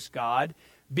do this, God,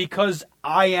 because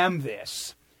I am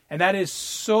this. And that is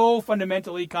so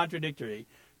fundamentally contradictory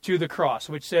to the cross,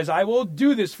 which says, I will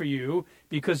do this for you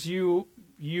because you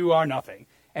are nothing.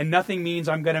 And nothing means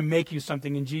I'm going to make you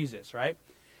something in Jesus, right?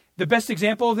 The best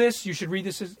example of this, you should read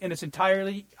this in its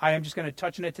entirety. I am just going to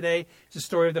touch on it today. It's the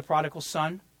story of the prodigal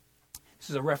son. This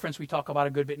is a reference we talk about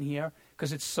a good bit in here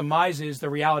because it surmises the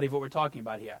reality of what we're talking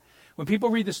about here. When people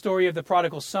read the story of the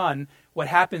prodigal son, what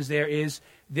happens there is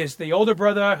there's the older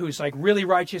brother who's like really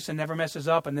righteous and never messes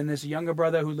up, and then there's a younger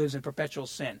brother who lives in perpetual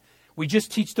sin. We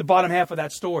just teach the bottom half of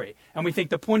that story, and we think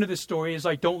the point of this story is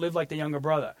like, don't live like the younger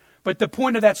brother. But the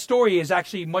point of that story is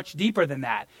actually much deeper than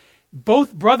that.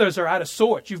 Both brothers are out of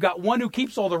sorts. You've got one who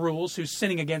keeps all the rules, who's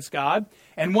sinning against God,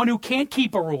 and one who can't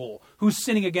keep a rule, who's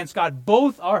sinning against God.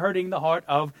 Both are hurting the heart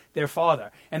of their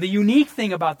father. And the unique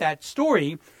thing about that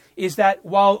story is that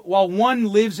while one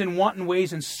lives in wanton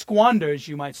ways and squanders,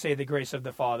 you might say, the grace of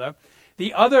the father,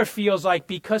 the other feels like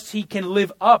because he can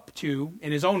live up to,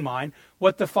 in his own mind,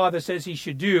 what the father says he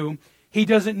should do, he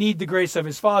doesn't need the grace of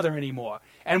his father anymore.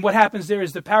 And what happens there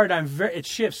is the paradigm, it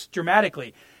shifts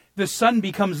dramatically. The son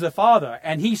becomes the father,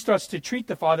 and he starts to treat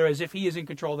the father as if he is in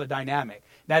control of the dynamic.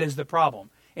 That is the problem.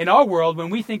 In our world, when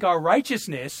we think our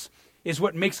righteousness is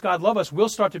what makes God love us, we'll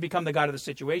start to become the God of the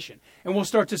situation. And we'll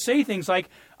start to say things like,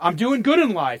 I'm doing good in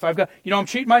life. I'm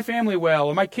treating my family well,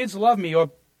 or my kids love me,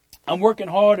 or I'm working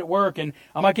hard at work and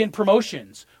I'm not getting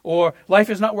promotions, or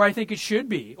life is not where I think it should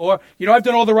be, or, I've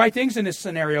done all the right things in this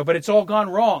scenario, but it's all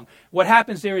gone wrong. What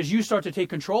happens there is you start to take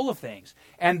control of things,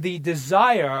 and the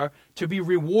desire to be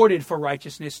rewarded for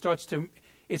righteousness starts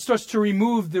to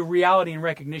remove the reality and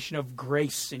recognition of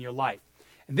grace in your life.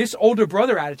 And this older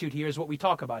brother attitude here is what we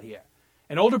talk about here.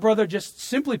 An older brother, just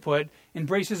simply put,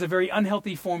 embraces a very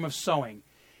unhealthy form of sowing.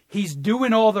 He's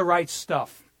doing all the right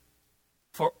stuff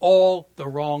for all the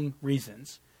wrong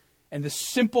reasons. And the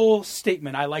simple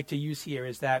statement I like to use here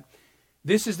is that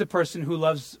this is the person who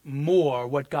loves more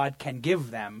what God can give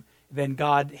them than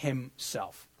God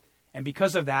himself. And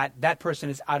because of that, that person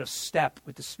is out of step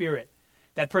with the Spirit.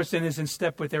 That person is in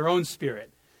step with their own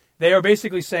spirit. They are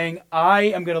basically saying, I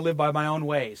am going to live by my own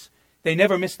ways. They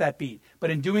never miss that beat. But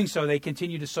in doing so, they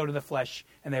continue to sow to the flesh,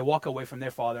 and they walk away from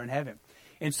their Father in heaven.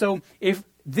 And so if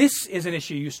this is an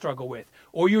issue you struggle with,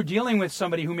 or you're dealing with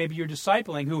somebody who maybe you're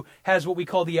discipling who has what we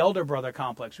call the elder brother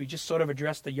complex. We just sort of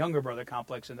addressed the younger brother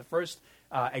complex in the first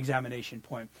examination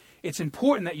point. It's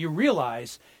important that you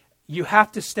realize you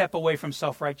have to step away from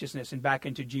self-righteousness and back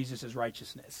into Jesus'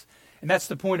 righteousness. And that's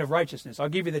the point of righteousness. I'll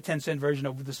give you the 10-cent version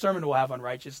of the sermon we'll have on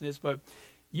righteousness, but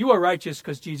you are righteous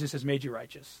because Jesus has made you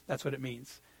righteous. That's what it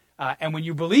means. And when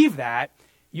you believe that,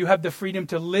 you have the freedom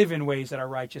to live in ways that are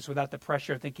righteous without the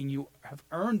pressure of thinking you have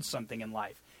earned something in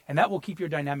life. And that will keep your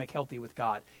dynamic healthy with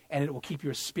God, and it will keep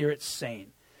your spirit sane.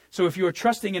 So if you are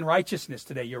trusting in righteousness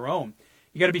today, your own,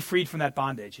 you got to be freed from that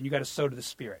bondage, and you got to sow to the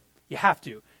Spirit. You have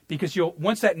to, because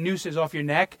once that noose is off your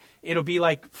neck, it'll be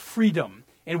like freedom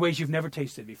in ways you've never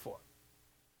tasted before.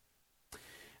 And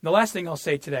the last thing I'll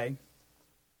say today,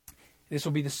 this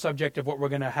will be the subject of what we're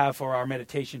going to have for our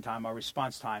meditation time, our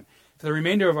response time. For the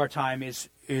remainder of our time is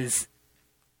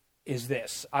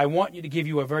this. I want you to give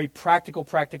you a very practical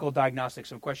diagnostic,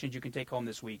 some questions you can take home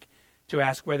this week to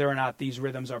ask whether or not these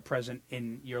rhythms are present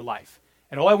in your life.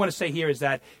 And all I want to say here is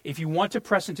that if you want to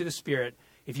press into the Spirit,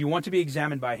 if you want to be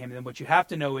examined by Him, then what you have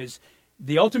to know is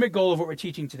the ultimate goal of what we're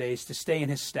teaching today is to stay in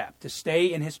His step, to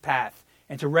stay in His path,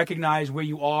 and to recognize where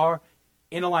you are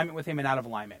in alignment with Him and out of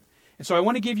alignment. And so I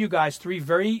want to give you guys 3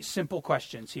 very simple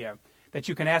questions here that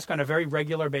you can ask on a very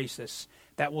regular basis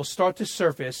that will start to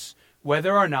surface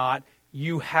whether or not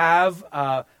you have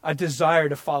a desire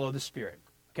to follow the Spirit.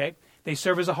 Okay? They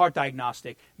serve as a heart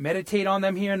diagnostic. Meditate on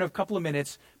them here in a couple of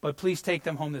minutes, but please take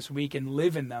them home this week and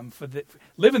live in them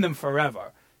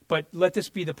forever. But let this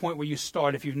be the point where you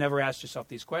start if you've never asked yourself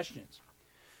these questions.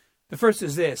 The first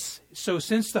is this. So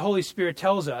since the Holy Spirit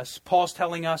tells us, Paul's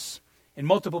telling us in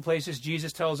multiple places,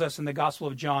 Jesus tells us in the Gospel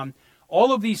of John,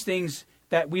 all of these things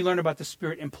that we learn about the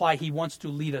Spirit imply He wants to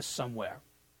lead us somewhere.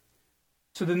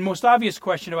 So the most obvious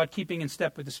question about keeping in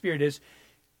step with the Spirit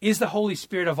is the Holy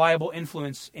Spirit a viable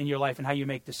influence in your life and how you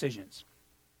make decisions?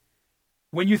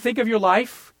 When you think of your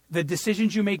life, the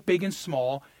decisions you make, big and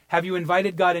small, have you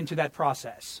invited God into that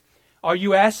process? Are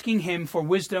you asking Him for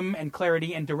wisdom and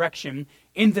clarity and direction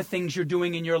in the things you're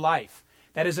doing in your life?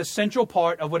 That is a central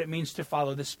part of what it means to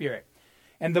follow the Spirit.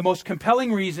 And the most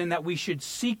compelling reason that we should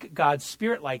seek God's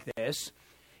Spirit like this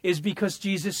is because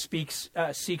Jesus seeks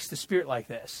the Spirit like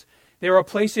this. There are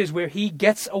places where He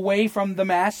gets away from the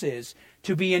masses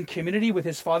to be in community with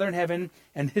His Father in heaven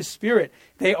and His Spirit.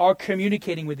 They are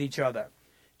communicating with each other.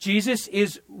 Jesus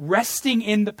is resting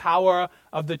in the power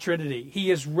of the Trinity.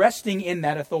 He is resting in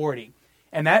that authority.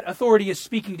 And that authority is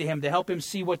speaking to Him to help Him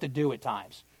see what to do at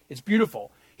times. It's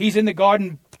beautiful. He's in the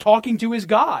garden talking to His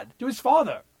God, to His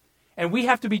Father. And we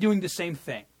have to be doing the same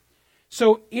thing.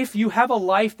 So if you have a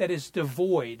life that is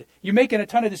devoid, you're making a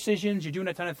ton of decisions, you're doing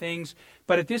a ton of things,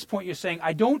 but at this point you're saying,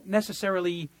 I don't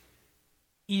invite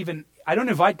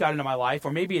God into my life,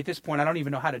 or maybe at this point I don't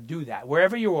even know how to do that.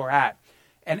 Wherever you are at,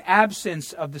 an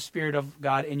absence of the Spirit of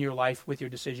God in your life with your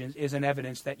decisions is an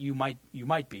evidence that you might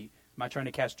be. I'm not trying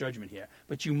to cast judgment here,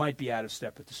 but you might be out of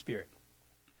step with the Spirit.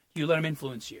 You let him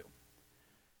influence you.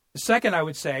 The second I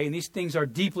would say, and these things are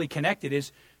deeply connected,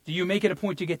 is do you make it a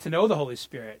point to get to know the Holy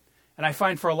Spirit? And I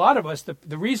find for a lot of us,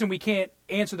 the reason we can't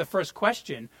answer the first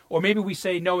question, or maybe we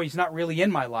say, no, he's not really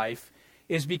in my life,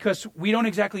 is because we don't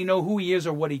exactly know who he is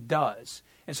or what he does.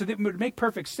 And so it would make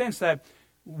perfect sense that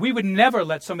we would never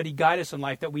let somebody guide us in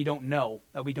life that we don't know,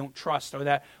 that we don't trust,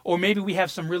 or maybe we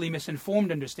have some really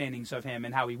misinformed understandings of him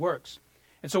and how he works.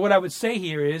 And so what I would say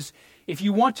here is, if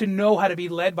you want to know how to be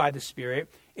led by the Spirit,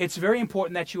 it's very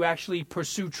important that you actually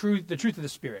pursue the truth of the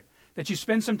Spirit, that you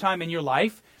spend some time in your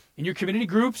life, in your community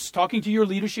groups, talking to your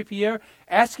leadership here,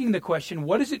 asking the question,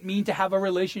 what does it mean to have a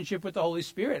relationship with the Holy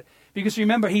Spirit? Because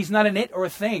remember, he's not an it or a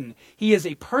thing. He is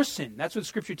a person. That's what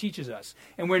Scripture teaches us.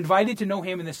 And we're invited to know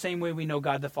him in the same way we know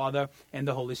God the Father and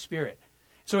the Holy Spirit.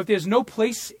 So if there's no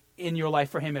place in your life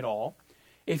for him at all,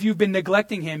 if you've been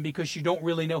neglecting him because you don't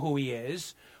really know who he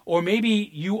is, or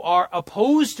maybe you are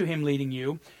opposed to him leading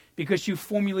you because you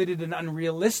formulated an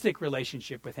unrealistic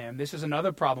relationship with him. This is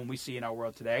another problem we see in our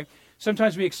world today.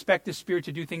 Sometimes we expect the Spirit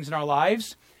to do things in our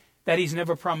lives that he's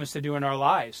never promised to do in our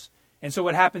lives. And so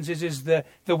what happens is the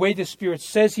way the Spirit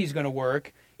says he's going to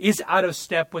work is out of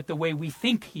step with the way we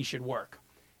think he should work.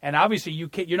 And obviously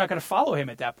you're not going to follow him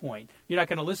at that point. You're not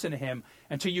going to listen to him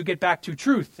until you get back to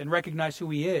truth and recognize who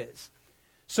he is.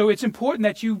 So it's important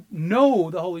that you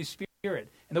know the Holy Spirit.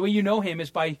 And the way you know him is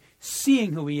by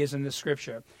seeing who he is in the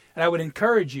Scripture. And I would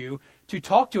encourage you to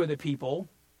talk to other people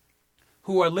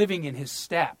who are living in his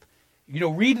step.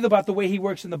 Read about the way he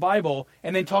works in the Bible,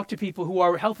 and then talk to people who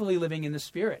are healthily living in the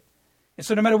Spirit. And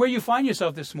so no matter where you find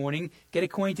yourself this morning, get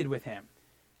acquainted with him.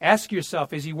 Ask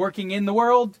yourself, is he working in the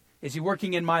world? Is he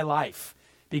working in my life?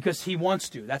 Because he wants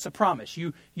to. That's a promise.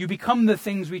 You become the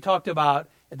things we talked about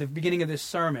at the beginning of this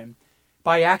sermon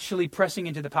by actually pressing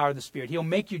into the power of the Spirit. He'll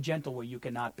make you gentle where you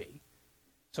cannot be.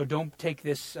 So don't take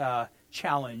this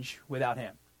challenge without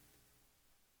him.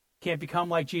 Can't become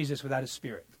like Jesus without his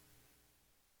Spirit.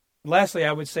 Lastly,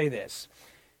 I would say this.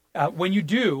 When you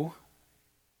do,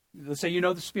 let's say you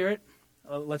know the Spirit.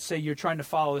 Let's say you're trying to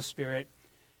follow the Spirit.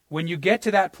 When you get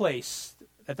to that place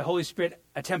that the Holy Spirit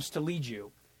attempts to lead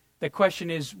you, the question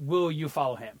is, will you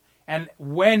follow him? And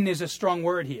when is a strong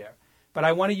word here. But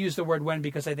I want to use the word when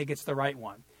because I think it's the right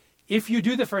one. If you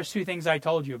do the first two things I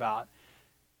told you about,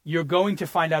 you're going to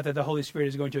find out that the Holy Spirit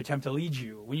is going to attempt to lead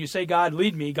you. When you say, God,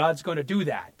 lead me, God's going to do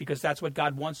that because that's what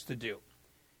God wants to do.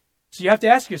 So you have to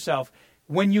ask yourself,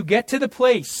 when you get to the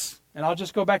place, and I'll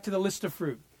just go back to the list of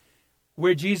fruit,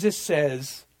 where Jesus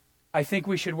says, I think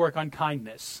we should work on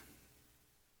kindness.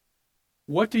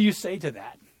 What do you say to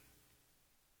that?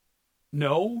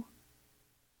 No?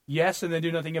 Yes, and then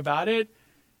do nothing about it?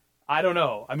 I don't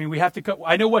know. I mean,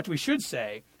 I know what we should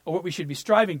say, or what we should be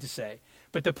striving to say.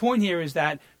 But the point here is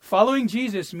that following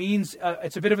Jesus means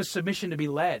it's a bit of a submission to be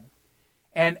led.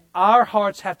 And our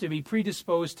hearts have to be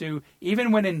predisposed to,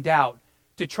 even when in doubt,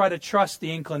 to try to trust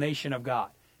the inclination of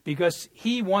God. Because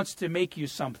he wants to make you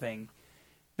something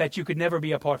that you could never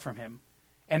be apart from him.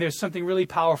 And there's something really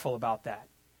powerful about that.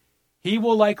 He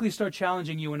will likely start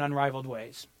challenging you in unrivaled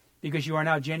ways. Because you are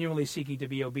now genuinely seeking to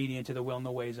be obedient to the will and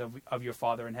the ways of your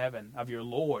Father in heaven, of your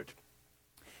Lord.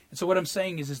 And so what I'm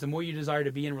saying is the more you desire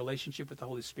to be in relationship with the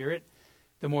Holy Spirit,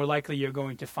 the more likely you're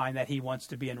going to find that he wants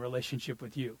to be in relationship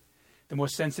with you. The more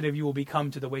sensitive you will become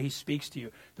to the way he speaks to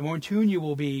you. The more in tune you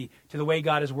will be to the way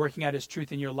God is working out his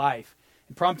truth in your life.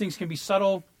 And promptings can be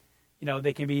subtle.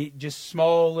 They can be just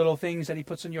small little things that he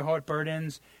puts in your heart,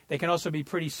 burdens. They can also be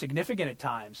pretty significant at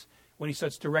times when he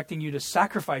starts directing you to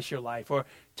sacrifice your life or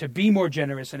to be more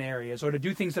generous in areas or to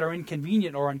do things that are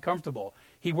inconvenient or uncomfortable.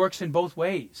 He works in both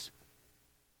ways.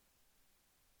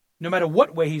 No matter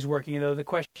what way he's working, though, the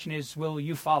question is, will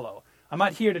you follow? I'm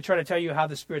not here to try to tell you how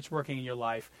the Spirit's working in your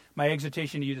life. My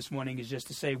exhortation to you this morning is just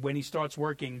to say, when he starts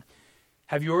working,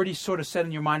 have you already sort of set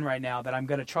in your mind right now that I'm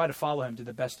going to try to follow him to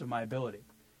the best of my ability?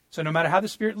 So no matter how the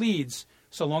Spirit leads,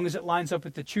 so long as it lines up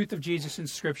with the truth of Jesus in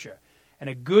Scripture, and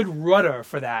a good rudder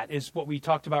for that is what we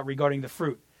talked about regarding the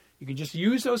fruit. You can just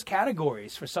use those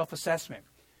categories for self-assessment.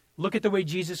 Look at the way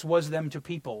Jesus was them to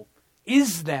people.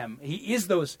 Is them. He is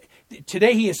those.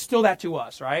 Today he is still that to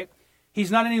us, right?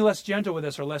 He's not any less gentle with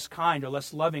us or less kind or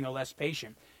less loving or less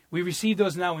patient. We receive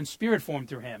those now in spirit form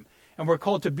through him. And we're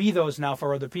called to be those now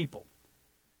for other people.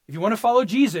 If you want to follow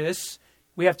Jesus,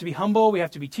 We have to be humble, we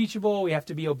have to be teachable, we have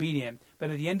to be obedient. But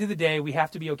at the end of the day, we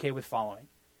have to be okay with following.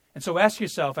 And so ask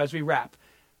yourself as we wrap,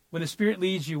 when the Spirit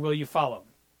leads you, will you follow?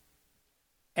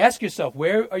 Ask yourself,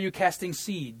 where are you casting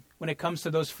seed when it comes to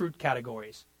those fruit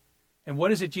categories? And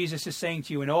what is it Jesus is saying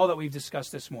to you in all that we've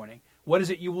discussed this morning? What is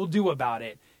it you will do about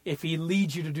it if he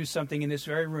leads you to do something in this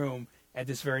very room at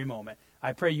this very moment?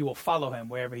 I pray you will follow him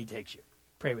wherever he takes you.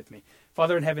 Pray with me.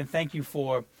 Father in heaven, thank you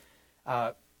for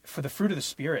the fruit of the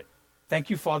Spirit. Thank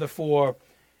you, Father, for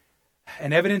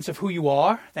an evidence of who you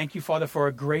are. Thank you, Father, for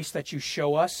a grace that you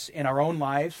show us in our own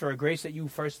lives, for a grace that you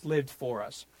first lived for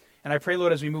us. And I pray,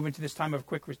 Lord, as we move into this time of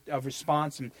quick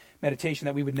response and meditation,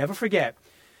 that we would never forget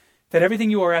that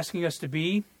everything you are asking us to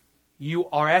be, you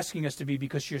are asking us to be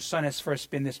because your Son has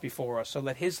first been this before us. So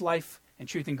let his life and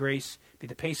truth and grace be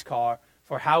the pace car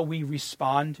for how we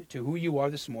respond to who you are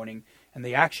this morning and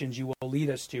the actions you will lead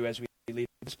us to as we leave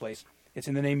this place. It's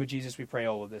in the name of Jesus we pray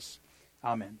all of this.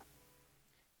 Amen.